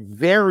changed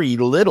very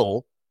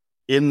little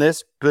in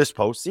this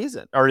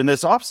postseason or in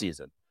this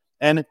offseason.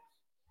 And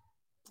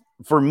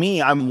for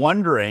me, I'm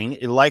wondering,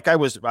 like I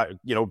was,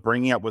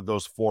 bringing up with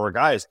those 4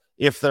 guys,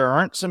 if there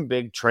aren't some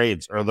big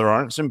trades or there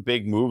aren't some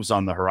big moves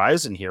on the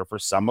horizon here for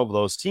some of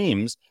those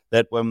teams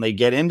that when they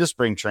get into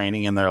spring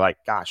training and they're like,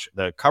 gosh,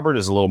 the cupboard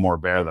is a little more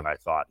bare than I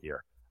thought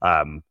here.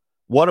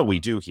 What do we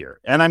do here?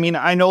 And I mean,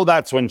 I know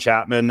that's when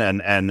Chapman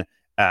and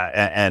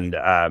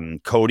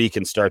Cody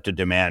can start to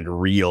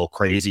demand real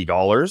crazy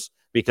dollars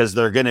because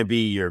they're going to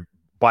be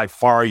by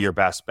far your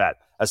best bet,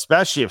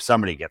 especially if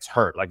somebody gets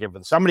hurt. Like if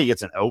somebody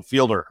gets an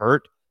outfielder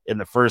hurt in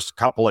the first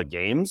couple of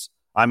games,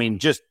 I mean,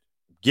 just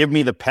give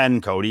me the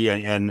pen, Cody,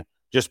 and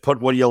just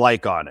put what you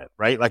like on it,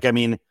 right? Like, I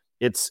mean,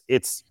 it's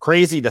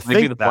crazy to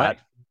think that.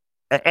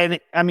 And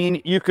I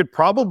mean, you could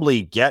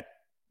probably get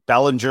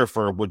Bellinger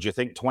for, would you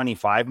think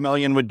 25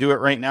 million would do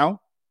it right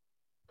now?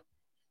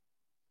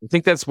 I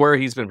think that's where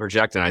he's been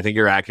projecting. I think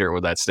you're accurate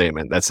with that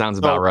statement. That sounds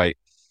about right.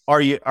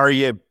 Are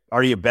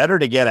you better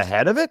to get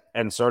ahead of it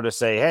and sort of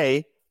say,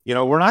 hey,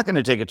 we're not going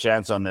to take a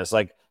chance on this.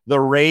 Like the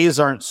Rays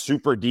aren't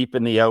super deep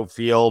in the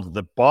outfield.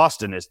 The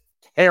Boston is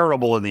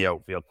terrible in the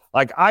outfield.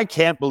 Like I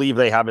can't believe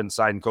they haven't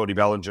signed Cody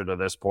Bellinger to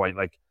this point.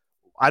 Like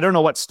I don't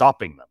know what's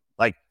stopping them.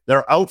 Like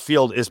their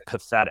outfield is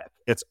pathetic.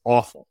 It's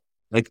awful.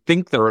 I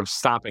think they're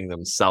stopping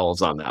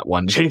themselves on that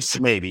one,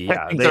 Jason. Maybe,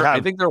 yeah.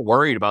 I think they're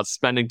worried about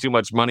spending too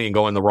much money and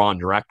going the wrong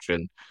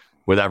direction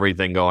with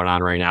everything going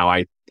on right now.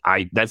 I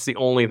that's the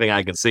only thing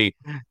I can see.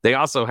 They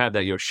also have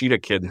that Yoshida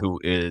kid who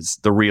is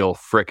the real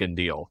frickin'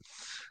 deal.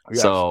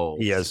 Yes, so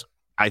he is.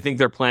 I think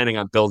they're planning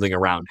on building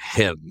around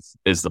him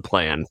is the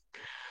plan.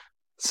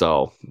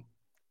 So,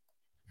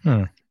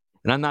 and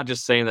I'm not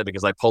just saying that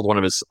because I pulled one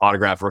of his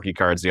autographed rookie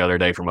cards the other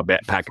day from a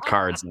pack of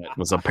cards and it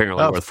was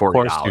apparently worth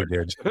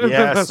 $40.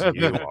 Yes,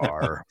 you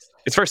are.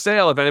 It's for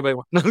sale if anybody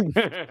wants.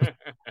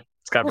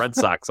 It's got Red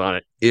Sox on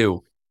it.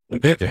 Ew.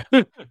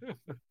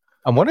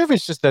 I'm wondering if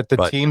it's just that the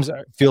teams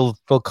feel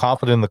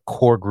confident in the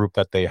core group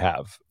that they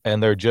have,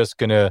 and they're just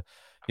gonna,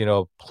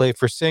 play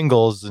for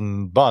singles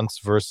and bunts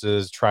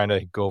versus trying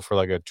to go for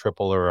like a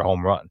triple or a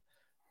home run.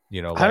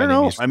 I don't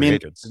know. I mean,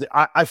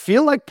 I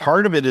feel like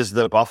part of it is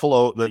the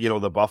Buffalo,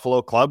 the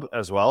Buffalo club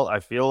as well. I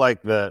feel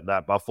like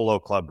that Buffalo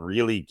club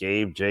really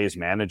gave Jay's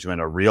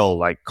management a real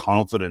like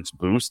confidence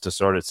boost to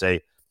sort of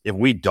say, if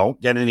we don't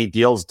get any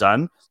deals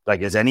done,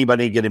 like, is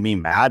anybody going to be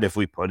mad if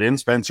we put in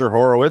Spencer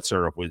Horowitz,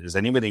 or is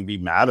anybody be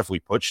mad if we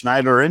put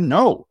Schneider in?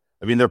 No.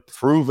 I mean, they're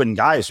proven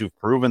guys who've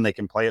proven they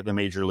can play at the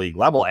major league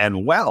level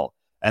and well.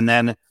 And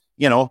then,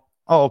 oh,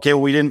 okay,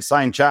 well, we didn't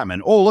sign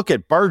Chapman. Oh, look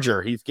at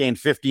Berger. He's gained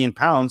 15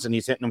 pounds and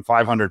he's hitting them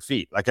 500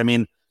 feet. Like, I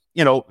mean,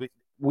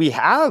 we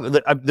have,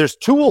 there's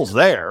tools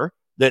there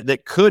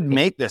that could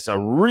make this a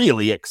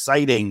really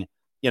exciting,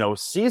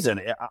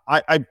 season.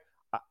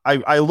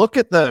 I look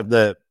at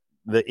the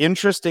the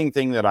interesting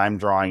thing that I'm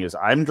drawing is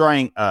I'm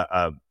drawing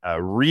a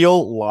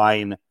real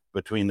line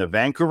between the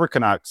Vancouver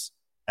Canucks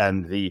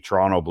and the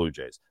Toronto Blue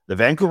Jays. The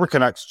Vancouver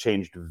Canucks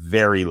changed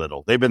very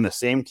little. They've been the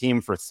same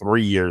team for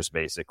 3 years,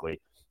 basically.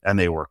 And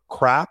they were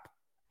crap,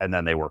 and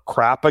then they were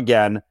crap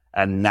again,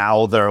 and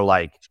now they're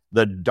like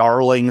the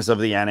darlings of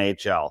the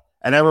NHL.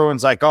 And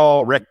everyone's like,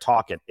 oh, Rick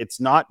Tocchet. It's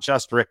not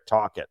just Rick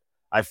Tocchet.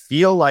 I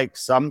feel like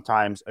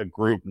sometimes a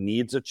group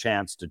needs a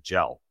chance to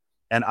gel.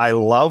 And I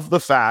love the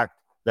fact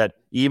that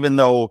even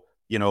though,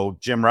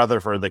 Jim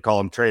Rutherford, they call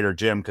him Trader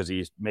Jim because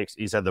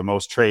he's had the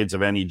most trades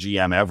of any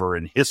GM ever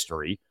in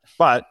history.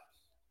 But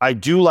I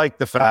do like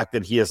the fact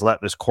that he has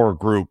let this core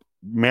group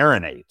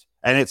marinate,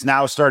 and it's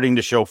now starting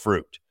to show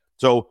fruit.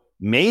 So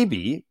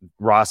maybe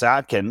Ross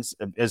Atkins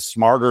is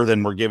smarter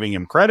than we're giving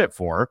him credit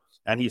for,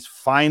 and he's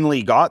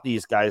finally got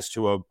these guys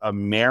to a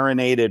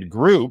marinated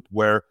group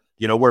where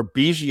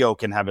Biggio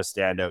can have a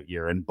standout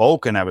year, and Bo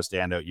can have a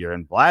standout year,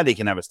 and Vladdy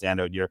can have a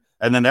standout year,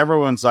 and then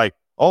everyone's like,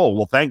 oh,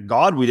 well, thank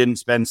God we didn't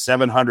spend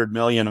 $700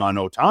 million on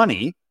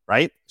Ohtani,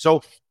 right?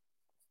 So,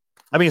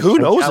 I mean, who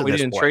knows? We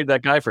didn't trade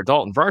that guy for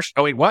Dalton Varsho.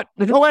 Oh, wait, what?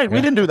 No, wait, we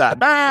didn't do that.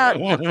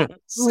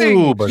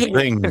 Ooh, but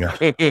zing.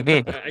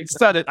 I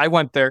said it. I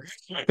went there.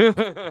 But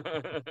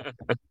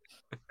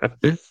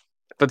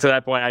to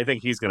that point, I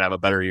think he's going to have a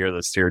better year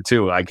this year,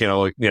 too.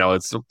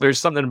 There's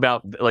something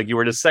about, like you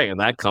were just saying,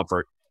 that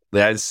comfort.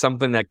 That is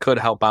something that could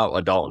help out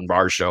a Dalton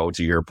Varsho,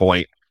 to your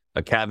point,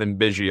 a Kevin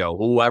Biggio,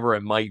 whoever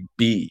it might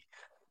be,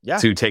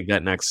 to take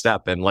that next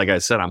step. And like I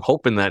said, I'm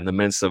hoping that in the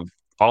midst of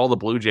all the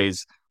Blue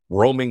Jays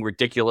roaming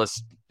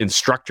ridiculous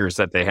instructors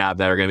that they have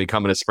that are going to be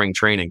coming to spring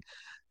training,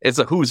 it's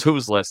a who's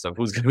list of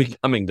who's going to be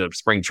coming to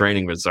spring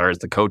training as far as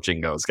the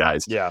coaching goes,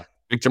 guys. Yeah.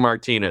 Victor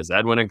Martinez,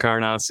 Edwin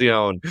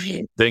Encarnacion,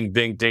 ding,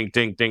 ding, ding,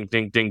 ding, ding,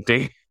 ding, ding,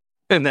 ding.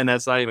 And then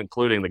that's not even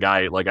including the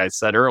guy, like I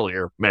said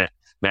earlier, Matt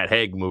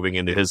Haig moving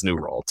into his new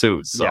role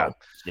too. So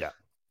yeah.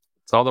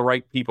 It's all the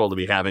right people to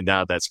be having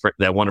down at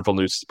that wonderful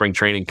new spring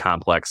training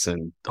complex,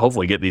 and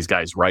hopefully get these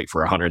guys right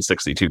for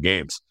 162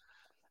 games.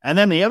 And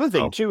then the other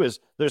thing too is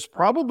there's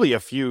probably a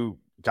few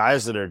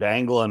guys that are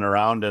dangling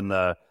around in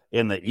the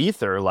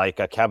ether, like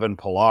a Kevin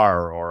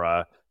Pillar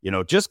or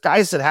just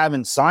guys that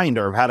haven't signed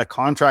or have had a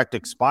contract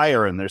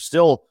expire, and they're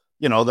still,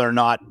 they're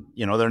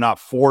not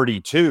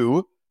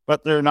 42,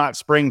 but they're not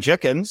spring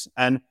chickens.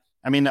 And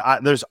I mean,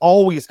 there's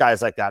always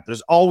guys like that.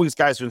 There's always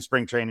guys when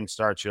spring training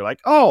starts, you're like,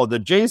 oh, the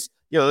Jays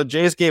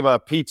gave a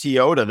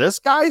PTO to this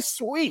guy,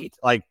 sweet,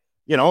 like,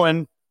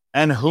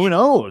 and who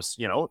knows,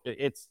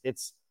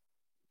 it's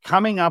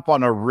coming up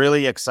on a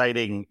really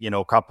exciting,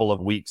 couple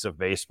of weeks of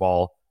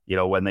baseball,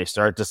 when they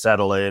start to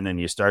settle in and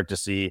you start to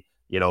see,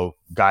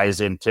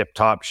 guys in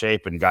tip-top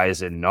shape and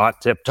guys in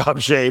not tip-top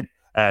shape,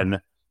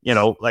 and,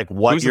 like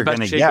what who's you're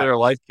going to get. Their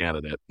life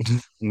candidate?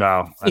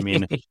 No, I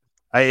mean,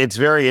 it's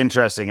very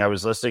interesting. I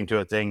was listening to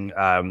a thing.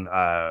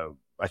 I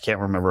can't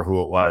remember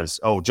who it was.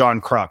 Oh,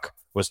 John Kruk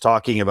was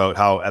talking about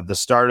how at the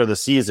start of the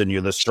season,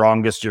 you're the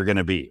strongest you're going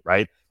to be,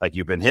 right? Like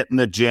you've been hitting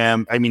the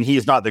gym. I mean,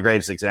 he's not the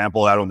greatest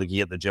example. I don't think he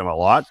hit the gym a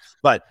lot,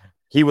 but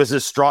he was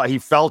as strong. He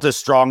felt as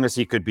strong as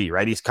he could be,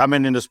 right? He's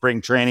coming into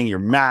spring training. You're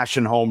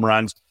mashing home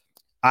runs.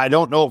 I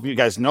don't know if you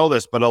guys know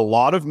this, but a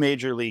lot of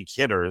major league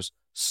hitters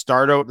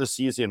start out the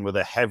season with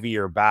a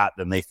heavier bat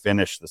than they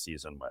finish the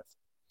season with,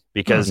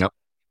 because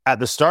at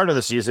the start of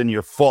the season,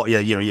 you're full.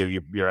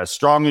 You're as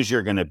strong as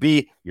you're going to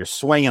be. You're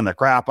swinging the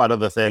crap out of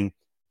the thing.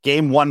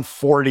 Game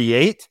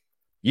 148,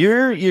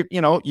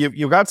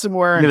 you got some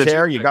wear and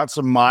tear. You got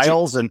some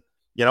miles, and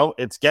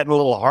it's getting a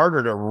little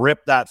harder to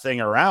rip that thing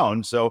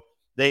around. So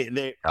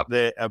the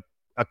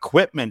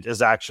equipment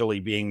is actually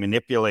being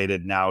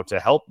manipulated now to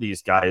help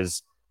these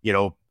guys,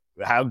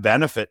 have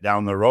benefit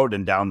down the road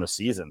and down the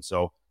season.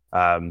 So,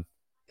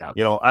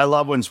 I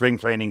love when spring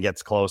training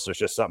gets close. There's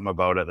just something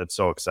about it that's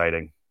so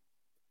exciting.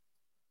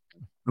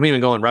 I'm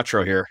even going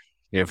retro here.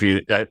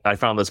 I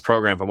found this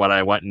program from when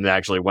I went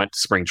to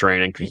spring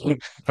training.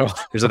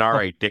 There's an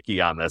R.A.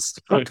 Dickey on this.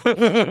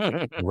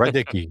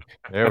 Radicki.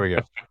 There we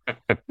go.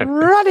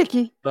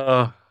 Radicki.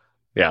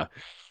 Yeah.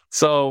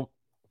 So,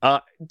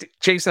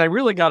 Jason, I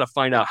really got to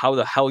find out how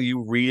the hell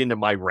you read into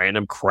my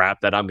random crap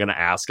that I'm going to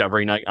ask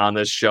every night on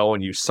this show,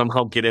 and you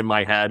somehow get in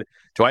my head.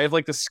 Do I have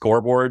like the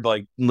scoreboard,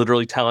 like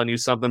literally telling you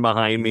something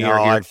behind me? No,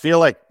 I feel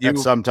like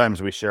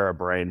sometimes we share a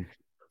brain.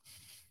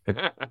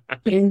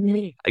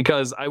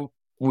 Because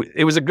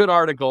it was a good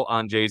article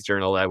on Jay's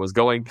Journal that was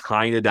going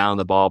kind of down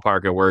the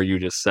ballpark of where you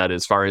just said,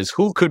 as far as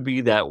who could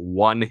be that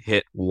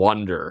one-hit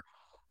wonder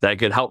that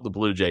could help the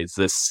Blue Jays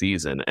this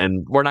season.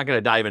 And we're not going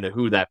to dive into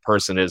who that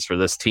person is for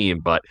this team,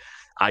 but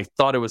I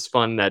thought it was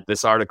fun that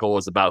this article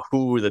was about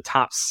who the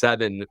top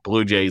 7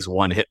 Blue Jays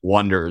one-hit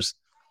wonders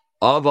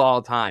of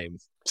all time.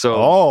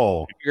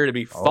 So it's here to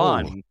be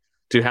fun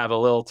to have a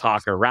little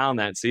talk around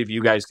that, see if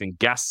you guys can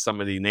guess some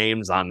of the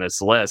names on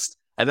this list,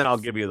 and then I'll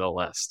give you the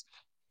list.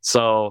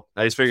 So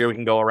I just figure we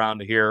can go around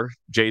to here.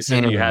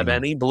 Jason, do you have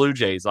any Blue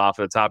Jays off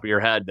the top of your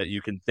head that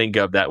you can think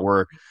of that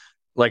were,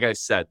 like I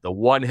said, the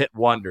one-hit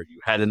wonder?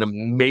 You had an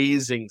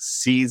amazing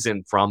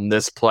season from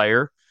this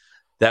player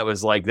that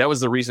was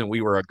the reason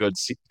we were a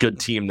good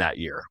team that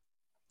year.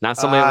 Not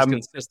somebody that was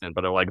consistent,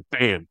 but like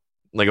bam,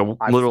 like a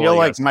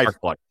literally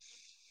spark plug.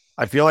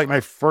 I feel like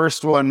my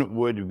first one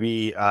would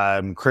be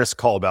Chris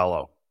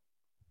Colbello.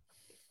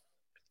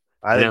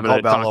 I think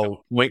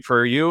Colbello. Wait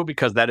for you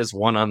because that is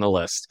one on the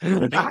list.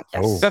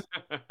 Yes.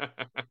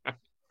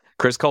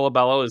 Chris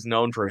Colbello is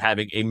known for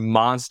having a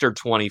monster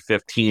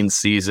 2015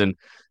 season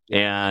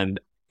and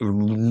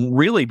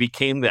really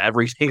became the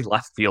everyday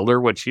left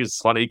fielder, which is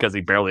funny because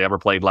he barely ever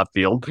played left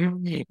field.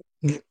 He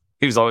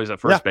was always a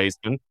first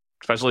baseman,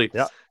 especially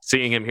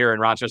seeing him here in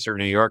Rochester,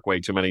 New York,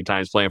 way too many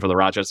times playing for the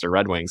Rochester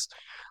Red Wings.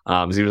 He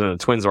was in the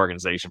Twins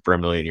organization for a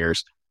million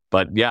years.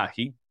 But yeah,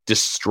 he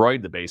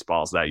destroyed the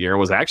baseballs that year. It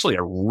was actually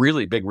a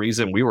really big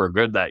reason we were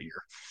good that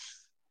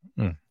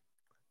year.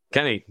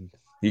 Kenny,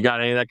 you got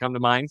any that come to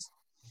mind?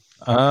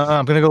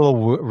 I'm gonna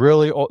go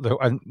really old.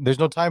 There's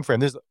no time frame.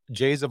 There's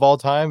Jays of all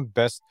time,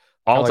 best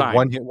all time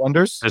one hit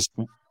wonders.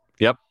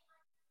 Yep,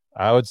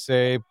 I would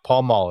say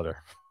Paul Molitor.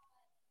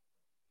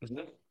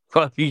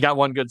 Well, he got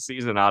one good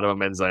season out of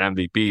him as an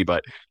MVP,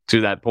 but to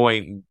that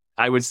point,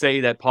 I would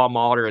say that Paul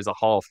Molitor is a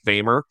Hall of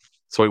Famer,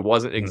 so he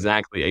wasn't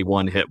exactly a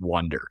one hit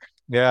wonder.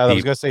 Yeah, I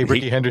was gonna say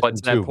Ricky Henderson but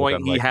to that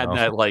point, he had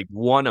that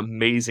one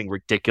amazing,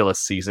 ridiculous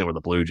season with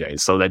the Blue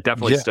Jays, so that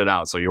definitely stood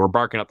out. So you were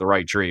barking up the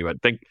right tree, but I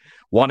think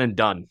one and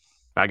done,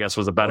 I guess,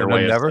 was a better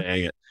way of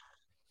saying it.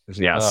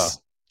 Yes.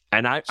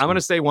 And I'm going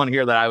to say one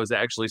here that I was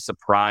actually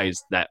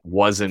surprised that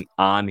wasn't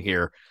on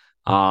here.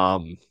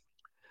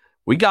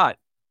 We got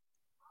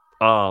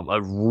a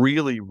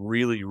really,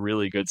 really,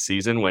 really good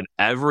season when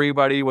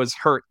everybody was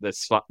hurt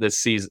this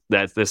season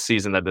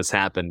that this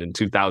happened in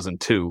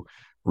 2002.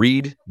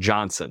 Reed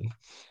Johnson.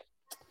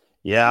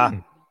 Yeah.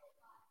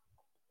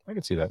 I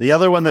can see that. The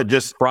other one that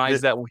just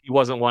surprised that he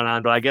wasn't one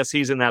on, but I guess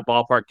he's in that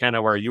ballpark kind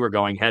of where you were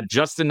going. Had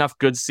just enough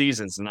good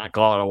seasons to not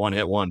call it a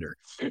one-hit wonder.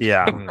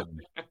 Yeah.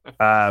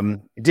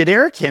 Did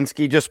Eric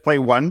Hinsky just play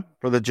one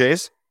for the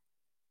Jays?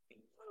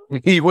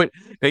 He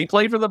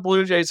played for the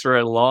Blue Jays for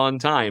a long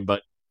time,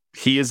 but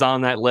he is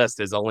on that list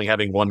as only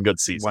having one good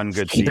season. One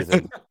good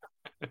season.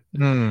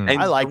 And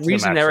I like the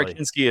reason Eric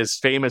Hinsky is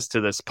famous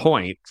to this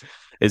point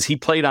is he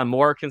played on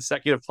more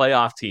consecutive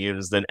playoff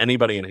teams than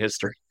anybody in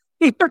history.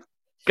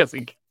 Because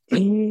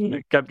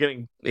he kept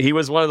getting, he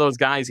was one of those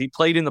guys, he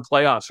played in the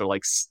playoffs for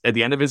at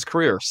the end of his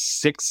career,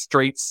 6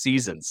 straight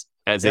seasons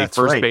as a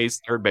first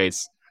base, third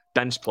base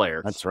bench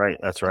player. That's right.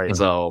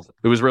 So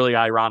it was really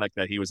ironic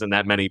that he was in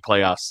that many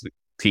playoffs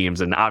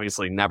teams and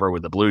obviously never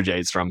with the Blue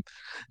Jays from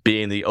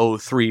being the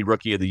 03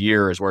 Rookie of the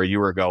Year is where you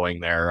were going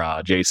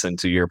there, Jason,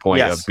 to your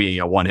point of being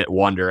a one-hit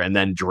wonder and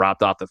then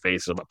dropped off the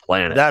face of the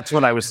planet. That's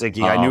what I was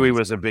thinking. I knew he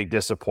was a big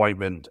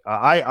disappointment.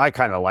 I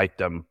kind of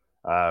liked him.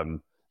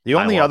 The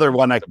only other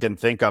one I can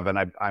think of,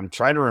 and I'm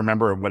trying to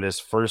remember what his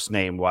first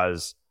name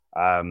was.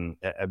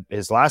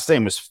 His last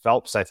name was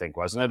Phelps, I think,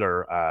 wasn't it?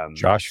 Or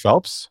Josh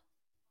Phelps?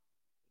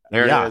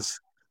 There it is.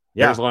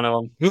 Yeah. There's one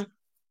of them.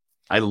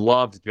 I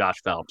loved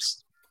Josh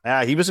Phelps.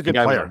 Yeah, he was a good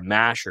player. A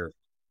masher.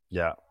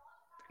 Yeah.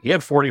 He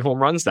had 40 home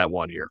runs that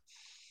one year.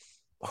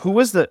 Who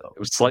was the... It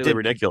was slightly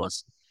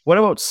ridiculous. What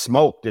about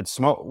Smoke? Did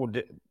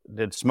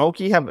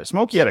Smokey have...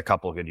 Smokey had a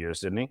couple of good years,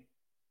 didn't he?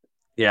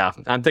 Yeah,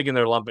 I'm thinking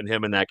they're lumping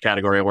him in that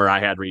category where I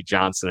had Reed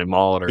Johnson and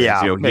Molitor.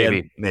 Yeah,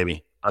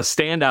 maybe. A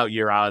standout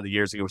year out of the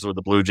years he was with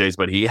the Blue Jays,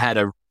 but he had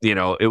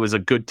it was a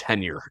good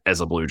tenure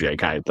as a Blue Jay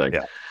kind of thing.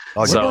 Yeah.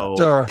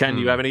 So, Ken,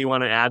 do you have any you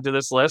want to add to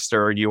this list,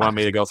 or do you want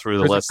me to go through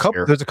the list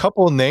here? There's a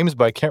couple of names,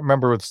 but I can't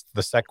remember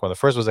the second one. The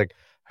first was I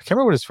can't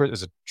remember what his first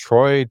is. It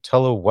Troy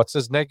Tullo? What's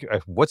his name? Troy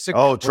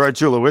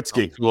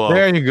Tulowitzki.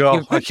 There you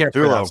go. I can't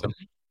pronounce him.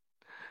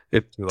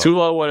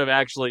 Tulo would have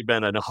actually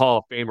been a Hall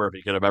of Famer if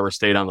he could have ever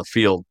stayed on the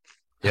field.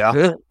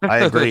 Yeah, I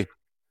agree.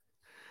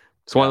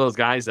 It's one of those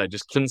guys that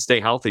just couldn't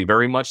stay healthy,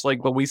 very much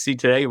like what we see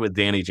today with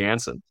Danny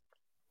Jansen.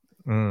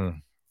 Yeah,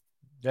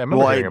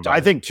 I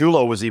think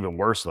Tulo was even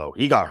worse, though.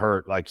 He got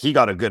hurt. He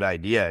got a good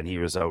idea, and he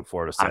was out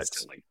 4 to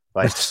 6.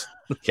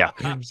 Yeah.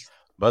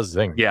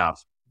 Buzzing. Yeah.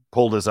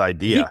 Pulled his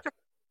idea.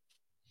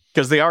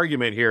 Because the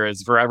argument here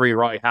is for every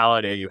Roy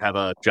Halladay, you have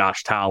a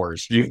Josh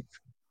Towers.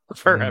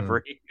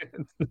 Every,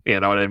 you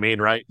know what I mean,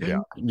 right?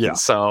 Yeah.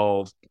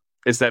 So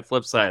it's that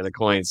flip side of the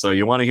coin. So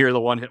you want to hear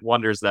the one-hit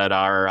wonders that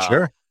are...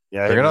 Sure.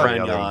 Yeah,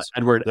 friend,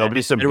 Edward. There'll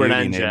be some Edward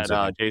Enge at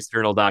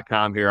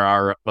jaysjournal.com here,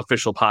 our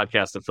official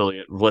podcast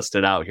affiliate,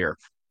 listed out here.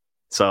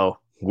 So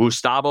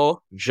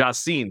Gustavo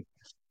Jacin.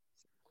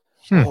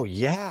 Oh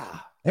yeah,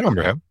 I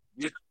remember him.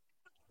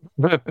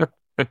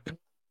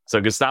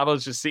 So Gustavo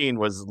Jacin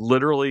was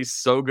literally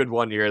so good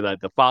one year that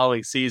the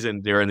following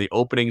season, during the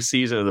opening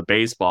season of the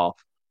baseball,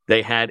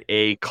 they had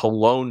a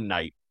cologne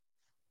night.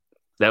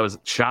 That was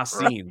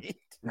Jacin.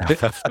 Right.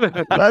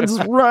 That's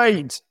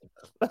right.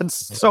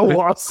 That's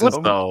so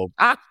awesome. So,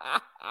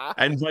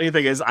 and funny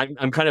thing is,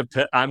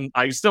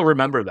 I still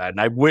remember that, and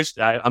I wish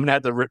I'm gonna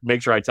have to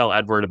make sure I tell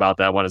Edward about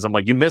that one. Is I'm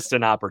like, you missed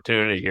an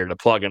opportunity here to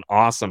plug an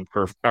awesome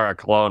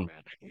cologne,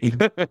 man.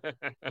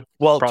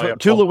 Well,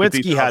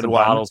 Tulowitzki had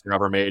one. Bottles were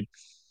ever made.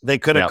 They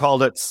could have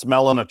called it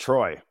 "Smelling a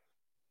Troy."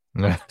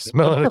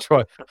 Smelling a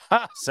Troy.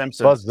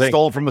 Simpson. Buzzing.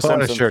 Stole from the Put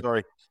on a Simpsons shirt.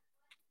 story.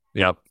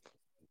 Yep.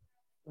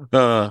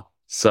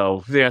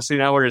 So yeah, see,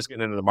 now we're just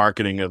getting into the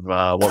marketing of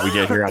what we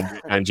get here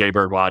on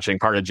Jaybird Watching,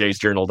 part of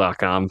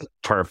jaysjournal.com,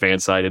 part of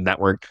Fansided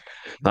Network.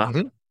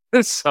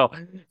 So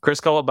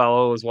Chris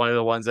Colabello was one of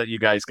the ones that you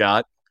guys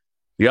got.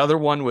 The other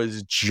one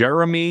was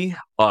Jeremy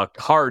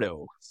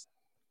Cardo.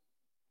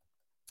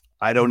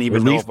 I don't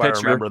even know Relief if I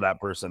pitcher. remember that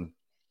person.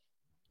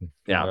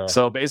 Yeah. No.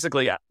 So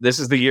basically, this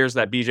is the years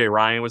that BJ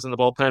Ryan was in the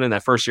bullpen, and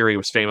that first year he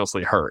was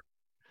famously hurt.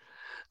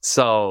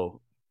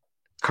 So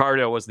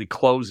Cardo was the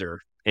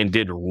closer and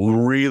did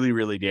really,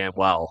 really damn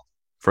well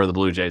for the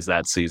Blue Jays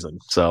that season.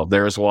 So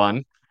there's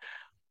one.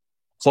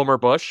 Homer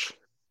Bush,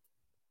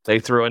 they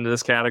threw into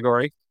this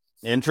category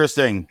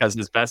Interesting. because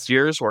his best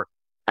years were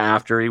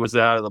after he was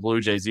out of the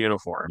Blue Jays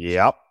uniform.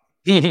 Yep.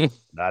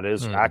 That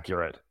is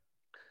accurate.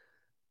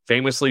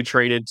 Famously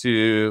traded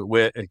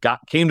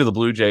came to the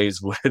Blue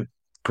Jays with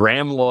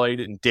Graham Lloyd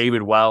and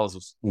David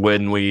Wells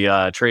when we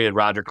traded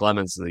Roger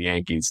Clemens to the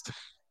Yankees.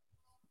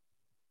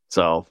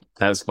 So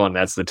that was fun.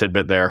 That's the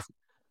tidbit there.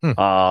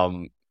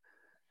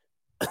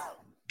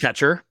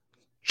 Catcher,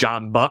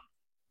 John Buck.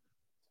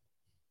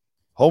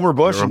 Homer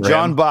Bush and Remember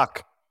John him?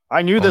 Buck.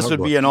 I knew this Homer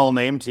would be an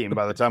all-name team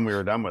by the time we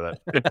were done with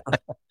it.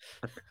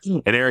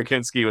 And Eric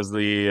Kinski was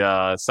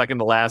the second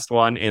to last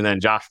one, and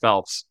then Josh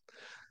Phelps.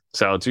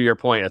 So to your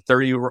point, a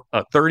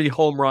 30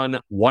 home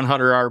run,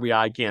 100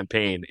 RBI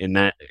campaign in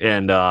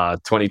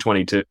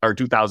 2022 or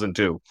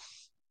 2002.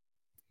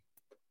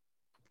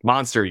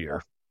 Monster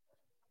year.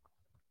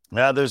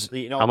 Yeah, there's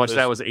how much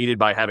that was aided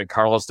by having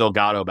Carlos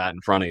Delgado bat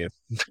in front of you.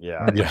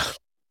 Yeah. Yeah.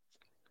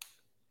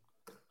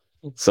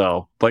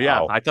 So, but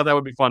yeah, Wow. I thought that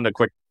would be fun to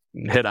quick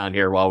hit on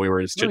here while we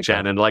were just chit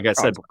chatting. And like I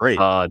said, Great.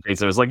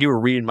 Jason, it was like you were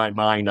reading my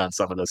mind on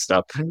some of this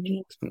stuff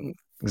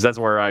because that's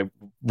where I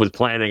was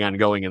planning on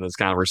going in this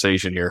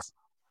conversation here.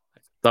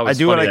 I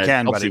do what I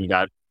can, buddy. buddy.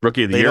 Got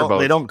rookie of the year vote.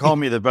 They don't call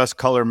me the best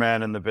color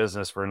man in the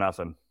business for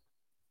nothing.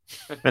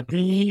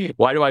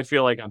 Why do I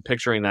feel like I'm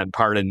picturing that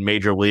part in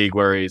Major League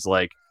where he's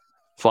like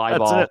fly That's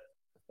ball? it.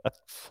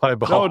 Fly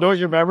ball. No, don't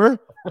you remember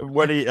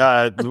when he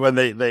when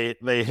they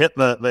hit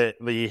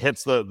he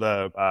hits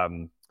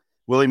the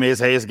Willie Mays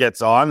Hayes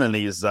gets on and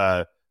he's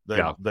the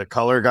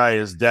color guy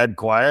is dead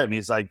quiet and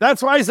he's like,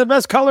 that's why he's the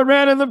best color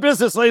man in the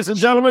business, ladies and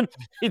gentlemen.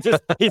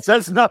 He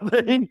says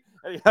nothing.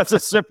 He has a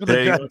sip of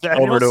the Jack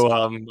Daniels. Over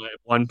to at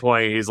one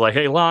point he's like,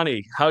 hey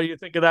Lonnie, how do you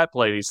think of that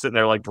play? He's sitting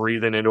there like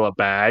breathing into a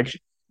bag.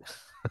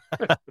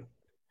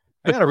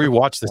 I gotta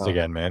rewatch this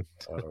again, man.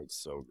 Oh,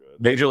 it's so good.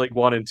 Major League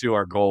 1 and 2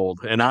 are gold.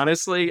 And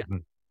honestly,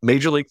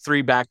 Major League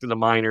 3 back to the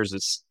minors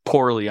is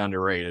poorly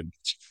underrated.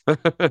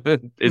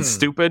 It's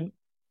stupid,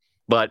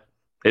 but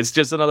it's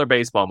just another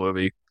baseball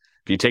movie.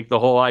 If you take the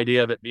whole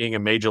idea of it being a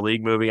Major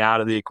League movie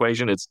out of the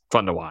equation, it's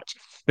fun to watch.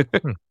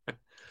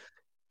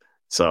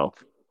 So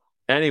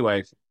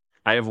anyway,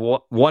 I have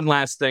one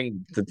last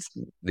thing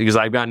because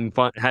I've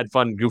had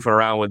fun goofing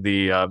around with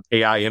the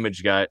AI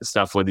image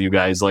stuff with you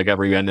guys like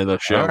every end of the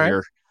show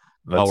here.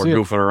 While we're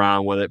goofing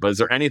around with it. But is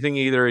there anything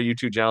either of you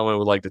two gentlemen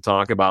would like to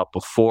talk about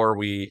before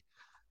we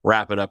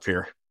wrap it up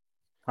here?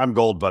 I'm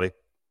gold, buddy.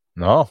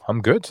 No,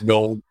 I'm good.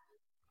 Gold.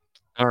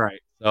 All right.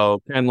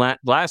 So, Ken,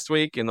 last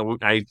week,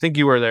 I think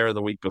you were there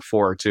the week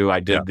before, too. I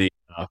did the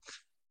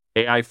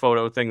AI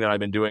photo thing that I've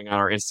been doing on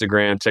our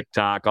Instagram,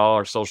 TikTok, all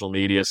our social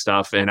media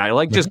stuff. And I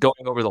like just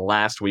going over the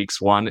last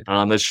week's one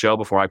on this show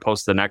before I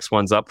post the next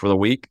ones up for the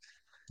week.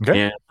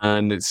 Okay.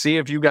 And see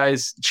if you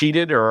guys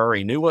cheated or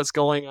already knew what's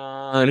going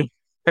on.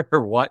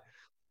 Or what,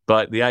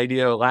 but the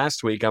idea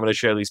last week, I'm going to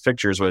share these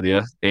pictures with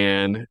you,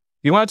 and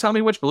you want to tell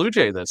me which Blue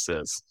Jay this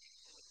is?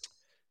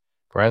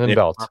 Brandon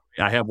Belt.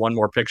 I have one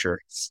more picture.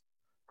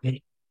 And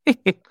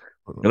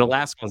the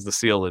last one's the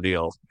seal of the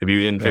deal. If you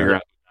didn't figure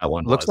out that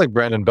one, looks like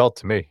Brandon Belt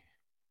to me.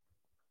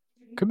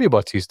 Could be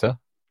Bautista.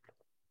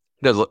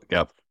 Does look,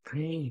 yep.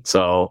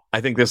 So I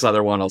think this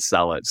other one will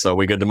sell it. So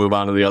we good to move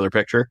on to the other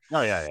picture?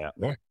 Oh yeah.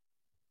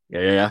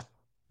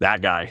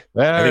 That guy.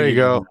 There you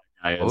go.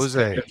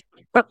 Jose.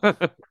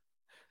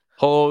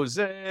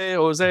 Jose.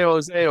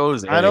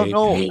 I don't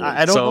know.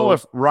 I don't know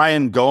if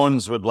Ryan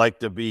Goins would like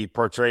to be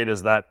portrayed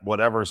as that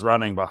whatever's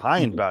running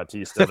behind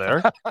Bautista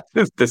there.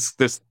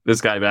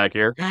 this guy back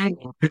here.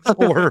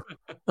 Poor.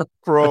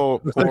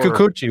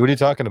 Kikuchi. What are you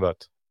talking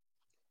about?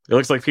 It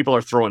looks like people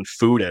are throwing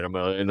food at him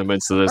in the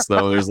midst of this,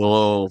 though. There's a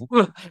little.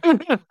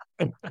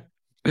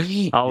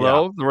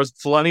 Although there was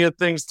plenty of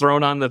things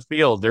thrown on the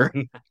field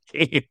during that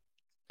game.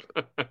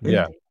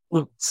 Yeah.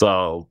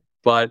 So.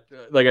 But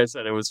like I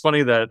said, it was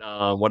funny that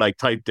what I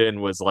typed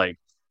in was like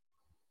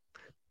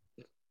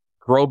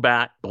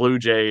throwback Blue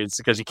Jays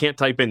because you can't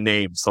type in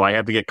names. So I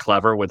had to get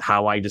clever with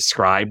how I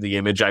described the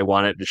image I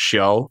wanted to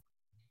show.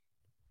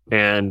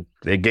 And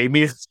it gave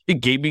me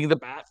the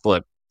bat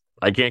flip.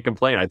 I can't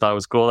complain. I thought it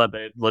was cool that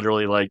they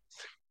literally like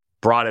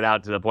brought it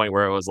out to the point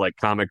where it was like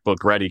comic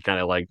book ready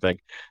kind of like thing.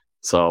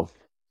 So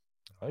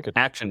I like it.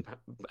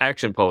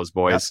 Action pose,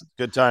 boys.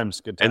 Yeah, good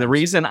times. And the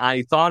reason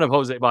I thought of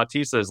Jose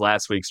Bautista's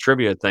last week's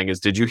trivia thing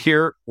is, did you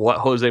hear what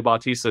Jose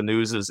Bautista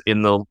news is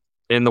in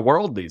in the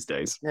world these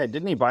days. Yeah,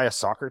 didn't he buy a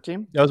soccer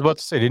team? I was about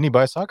to say, didn't he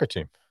buy a soccer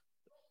team?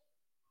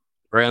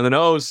 Right on the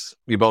nose.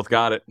 You both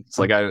got it. It's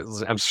like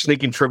I'm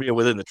sneaking trivia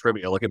within the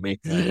trivia. Look at me.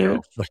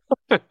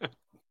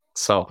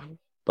 So,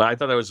 but I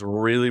thought that was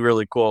really,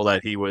 really cool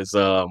that he was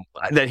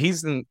that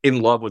he's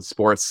in love with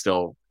sports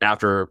still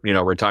after, you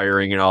know,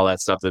 retiring and all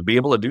that stuff. To be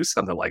able to do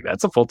something like that,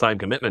 it's a full-time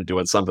commitment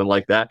doing something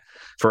like that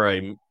for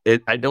I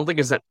don't think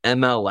it's an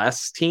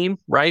MLS team,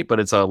 right? But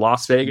it's a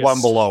Las Vegas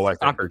one below, I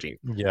think. soccer team.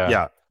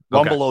 Yeah.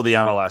 One below the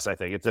MLS, I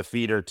think. It's a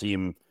feeder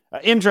team.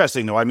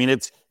 Interesting, though. I mean,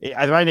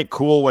 I find it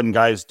cool when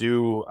guys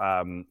do,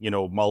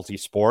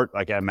 multi-sport.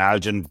 Like, I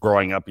imagine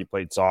growing up, you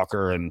played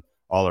soccer and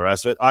all the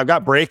rest of it. I've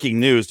got breaking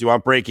news. Do you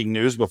want breaking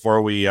news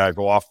before we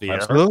go off the air?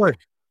 Absolutely.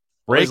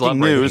 Breaking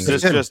news.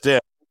 This just in.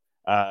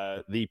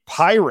 The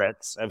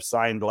Pirates have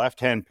signed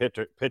left-hand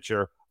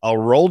pitcher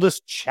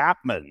Aroldis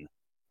Chapman.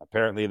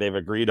 Apparently, they've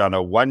agreed on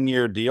a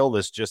 1-year deal.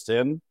 This just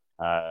in.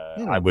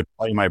 I would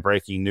play my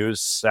breaking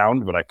news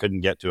sound, but I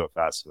couldn't get to it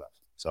fast enough.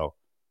 So,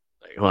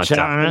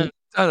 Chapman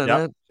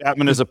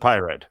is a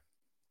Pirate.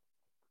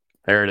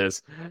 There it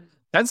is.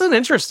 That's an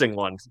interesting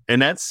one,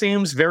 and that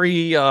seems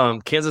very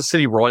Kansas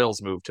City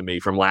Royals move to me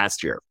from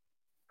last year.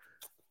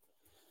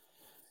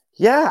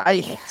 Yeah,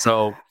 I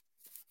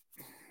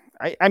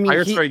mean,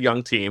 Pirates are a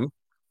young team.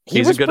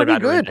 He's a good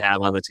veteran to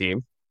have on the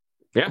team.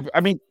 Yeah, I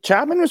mean,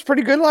 Chapman was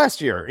pretty good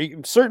last year.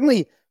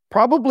 Certainly,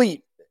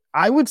 probably,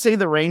 I would say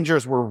the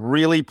Rangers were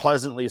really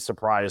pleasantly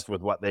surprised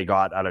with what they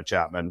got out of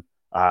Chapman.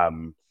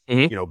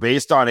 You know,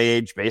 based on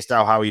age, based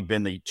on how he'd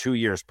been the 2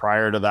 years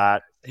prior to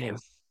that. Damn.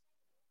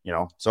 You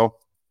know, so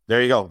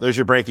there you go. There's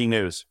your breaking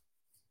news.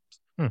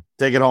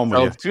 Take it home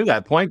with you. To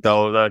that point,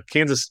 though,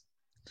 Kansas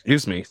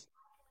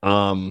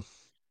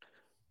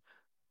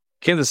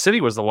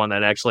City was the one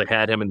that actually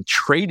had him and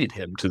traded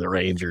him to the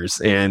Rangers,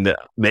 and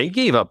they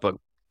gave up a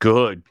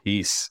good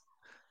piece.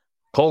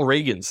 Cole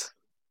Reagans.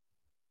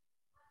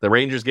 The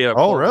Rangers gave up.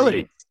 Oh,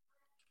 really?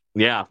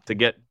 Yeah, to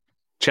get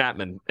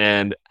Chapman.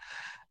 And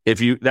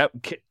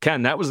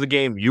Ken, that was the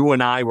game you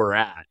and I were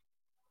at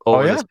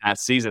over this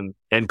past season.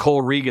 And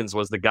Cole Reagans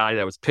was the guy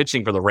that was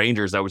pitching for the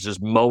Rangers that was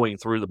just mowing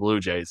through the Blue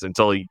Jays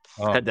until he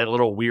had that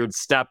little weird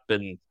step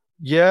and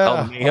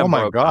oh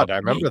my God, I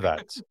remember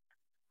that.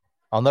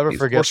 I'll never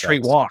forget 4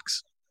 straight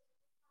walks.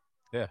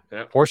 Yeah.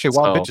 4 straight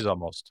wild pitches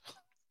almost.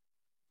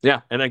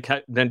 Yeah, and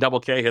then Double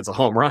K hits a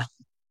home run.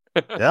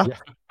 Yeah.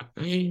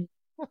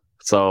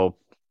 So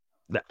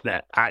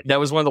that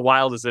was one of the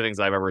wildest innings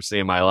I've ever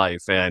seen in my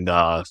life. And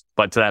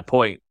but to that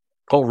point,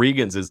 Cole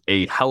Reagans is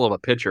a hell of a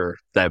pitcher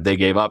that they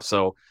gave up.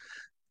 So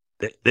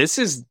this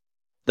is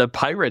the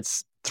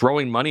Pirates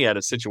throwing money at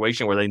a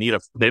situation where they need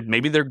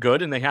maybe they're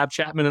good and they have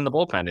Chapman in the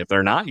bullpen. If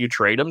they're not, you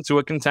trade them to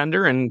a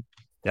contender and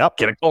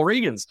get a Cole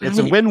Reagans. It's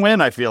a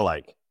win-win, I feel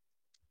like.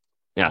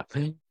 Yeah,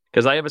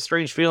 because I have a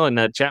strange feeling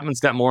that Chapman's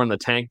got more in the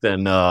tank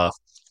than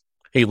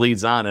he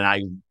leads on.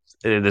 And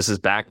this is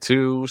back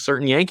to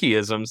certain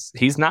Yankeeisms.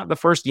 He's not the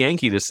first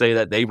Yankee to say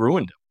that they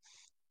ruined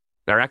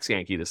him. Or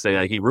ex-Yankee to say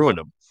that he ruined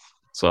him.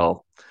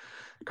 So,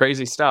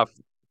 crazy stuff.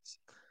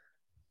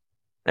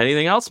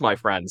 Anything else, my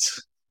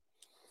friends?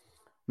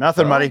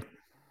 Nothing, buddy.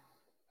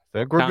 I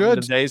think we're good.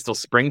 The days till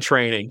spring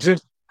training.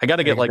 I got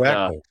to get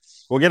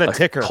we'll get a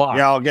ticker.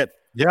 Clock.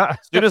 Yeah, as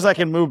soon as I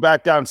can move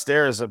back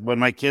downstairs, when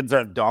my kids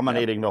aren't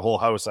dominating the whole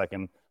house,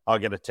 I'll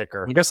get a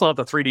ticker. I guess I'll have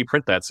to 3D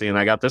print that. See, and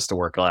I got this to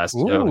work last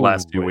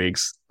few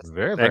weeks.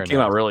 That came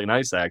out really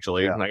nice,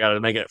 actually. Yeah. And I got to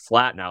make it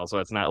flat now, so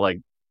it's not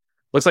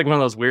looks like one of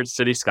those weird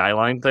city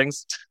skyline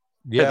things.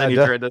 Yeah, and then you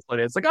turn this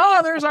way, it's like,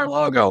 oh, there's our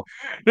logo.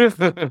 It's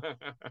gonna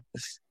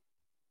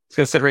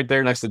sit right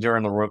there next to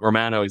Jordan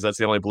Romano, because that's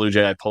the only Blue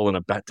Jay I pull in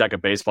a deck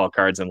of baseball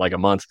cards in like a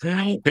month.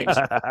 I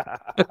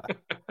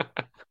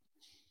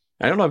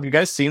don't know. Have you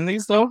guys seen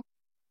these though?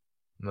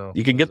 No.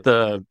 You can get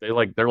they're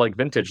like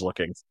vintage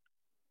looking.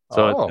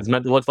 So it's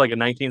meant to look like a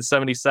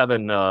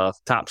 1977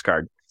 Topps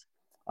card.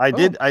 I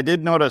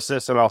did notice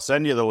this, and I'll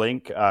send you the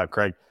link,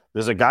 Craig.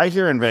 There's a guy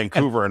here in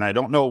Vancouver, and I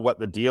don't know what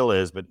the deal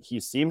is, but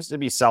he seems to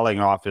be selling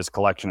off his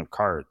collection of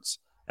cards.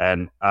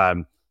 And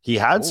he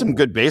had some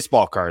good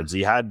baseball cards.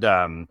 He had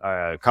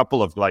a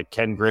couple of like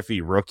Ken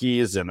Griffey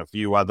rookies and a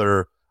few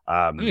other,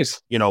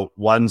 nice.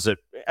 Ones that,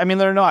 I mean,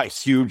 they're not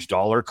huge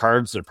dollar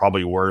cards. They're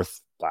probably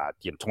worth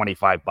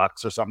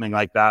 $25 or something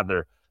like that.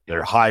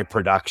 They're high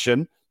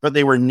production, but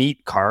they were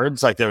neat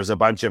cards. Like there was a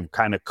bunch of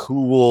kind of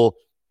cool,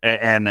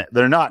 and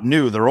they're not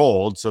new, they're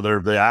old. So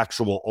they're the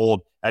actual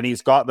old, and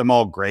he's got them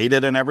all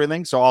graded and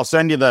everything. So I'll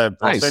send you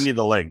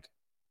the link.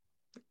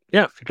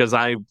 Yeah, because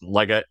I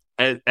like it.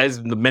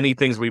 As the many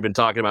things we've been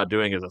talking about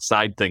doing as a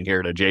side thing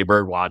here to Jay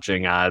Bird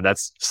watching,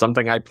 that's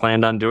something I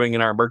planned on doing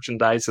in our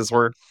merchandise as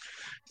we're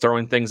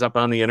throwing things up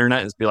on the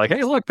internet and be like,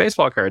 hey, look,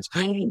 baseball cards.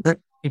 I'm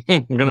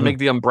going to make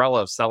the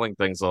umbrella of selling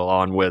things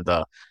along with,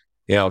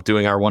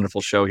 doing our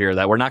wonderful show here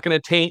that we're not going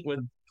to taint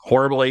with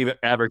horrible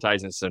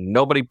advertising. So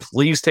nobody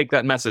please take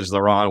that message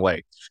the wrong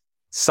way.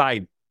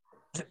 Side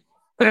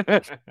on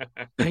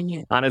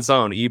its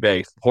own,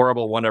 eBay,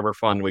 horrible, whatever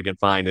fun we can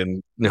find.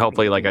 And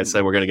hopefully, like I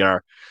said, we're going to get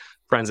our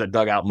friends at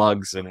Dugout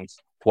Mugs and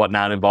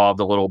whatnot involved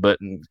a little bit,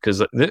 and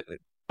because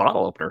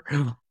bottle opener.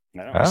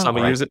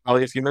 Somebody used it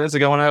probably a few minutes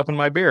ago when I opened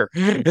my beer.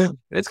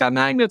 It's got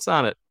magnets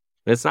on it.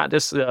 It's not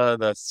just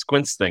the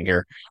squints thing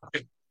here.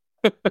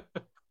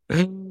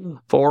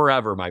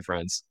 Forever, my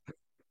friends.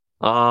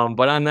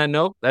 But on that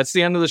note, that's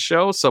the end of the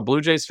show. So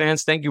Blue Jays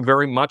fans, thank you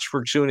very much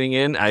for tuning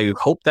in. I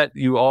hope that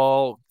you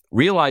all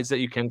realize that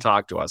you can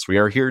talk to us. We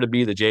are here to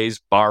be the Jays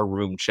Bar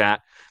Room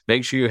Chat.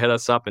 Make sure you hit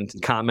us up and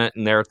comment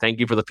in there. Thank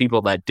you for the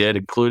people that did,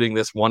 including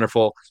this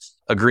wonderful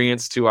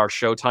agreeance to our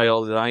show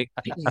title tonight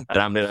that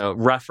I'm going to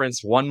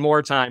reference one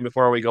more time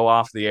before we go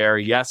off the air.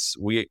 Yes,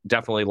 we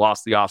definitely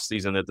lost the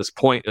offseason at this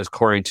point,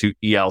 according to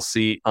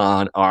ELC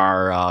on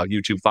our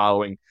YouTube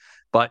following.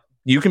 But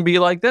you can be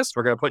like this.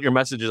 We're going to put your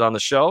messages on the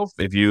show.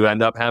 If you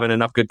end up having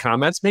enough good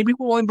comments, maybe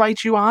we'll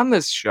invite you on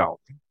this show.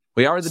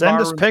 We are the Send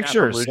us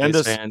pictures. Send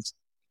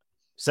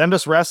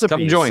us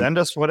recipes. Send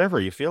us whatever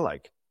you feel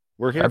like.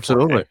 We're here.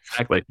 Absolutely.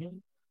 Exactly.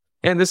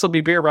 And this will be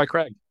beer by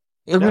Craig.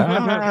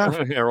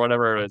 Or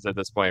whatever it is at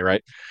this point,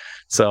 right?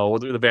 So we'll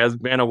do the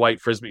Vanna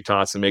White Frisbee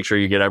toss and make sure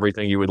you get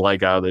everything you would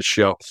like out of this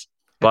show.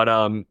 But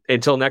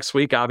until next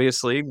week,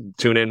 obviously,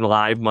 tune in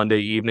live Monday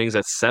evenings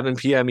at 7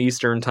 p.m.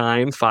 Eastern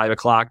time, 5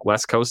 o'clock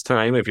West Coast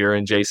time. If you're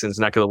in Jason's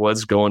neck of the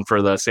woods going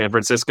for the San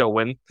Francisco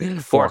win,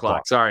 4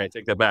 o'clock. Sorry, I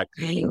take that back.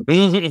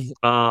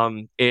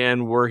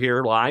 And we're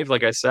here live,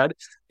 like I said.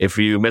 If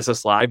you miss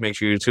us live, make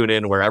sure you tune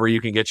in wherever you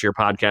can get your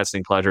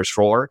podcasting pleasures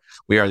for.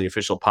 We are the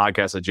official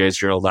podcast at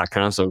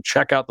jaysjournal.com. So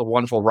check out the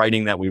wonderful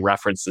writing that we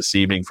referenced this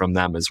evening from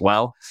them as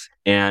well.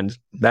 And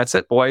that's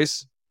it,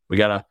 boys. We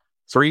got a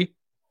 3,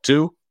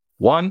 2,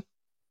 1.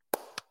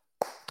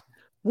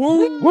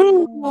 Woo!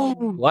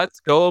 Woo! Let's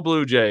go,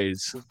 Blue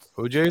Jays.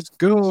 Blue Jays,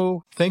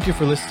 go. Thank you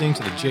for listening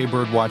to the Jay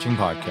Bird Watching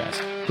Podcast.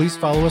 Please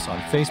follow us on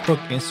Facebook,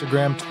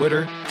 Instagram,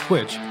 Twitter,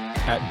 Twitch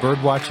at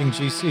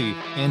BirdwatchingGC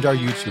and our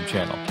YouTube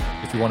channel.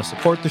 If you want to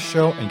support the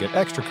show and get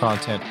extra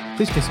content,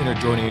 please consider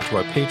joining to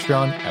our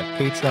Patreon at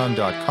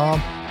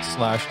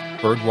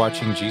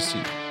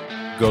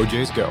patreon.com/birdwatchinggc. Go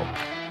Jays, go.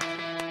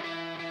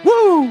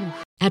 Woo!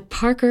 At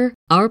Parker,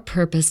 our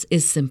purpose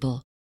is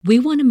simple. We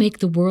want to make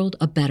the world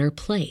a better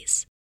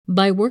place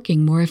by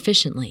working more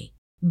efficiently,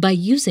 by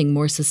using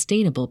more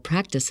sustainable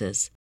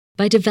practices,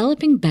 by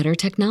developing better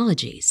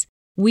technologies.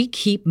 We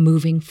keep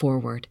moving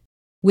forward.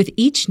 With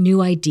each new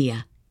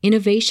idea,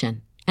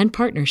 innovation, and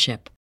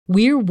partnership,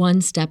 we're one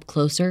step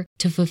closer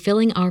to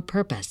fulfilling our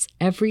purpose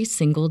every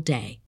single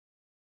day.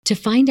 To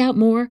find out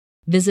more,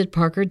 visit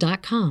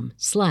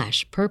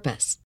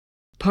parker.com/purpose.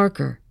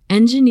 Parker,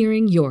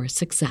 engineering your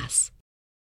success.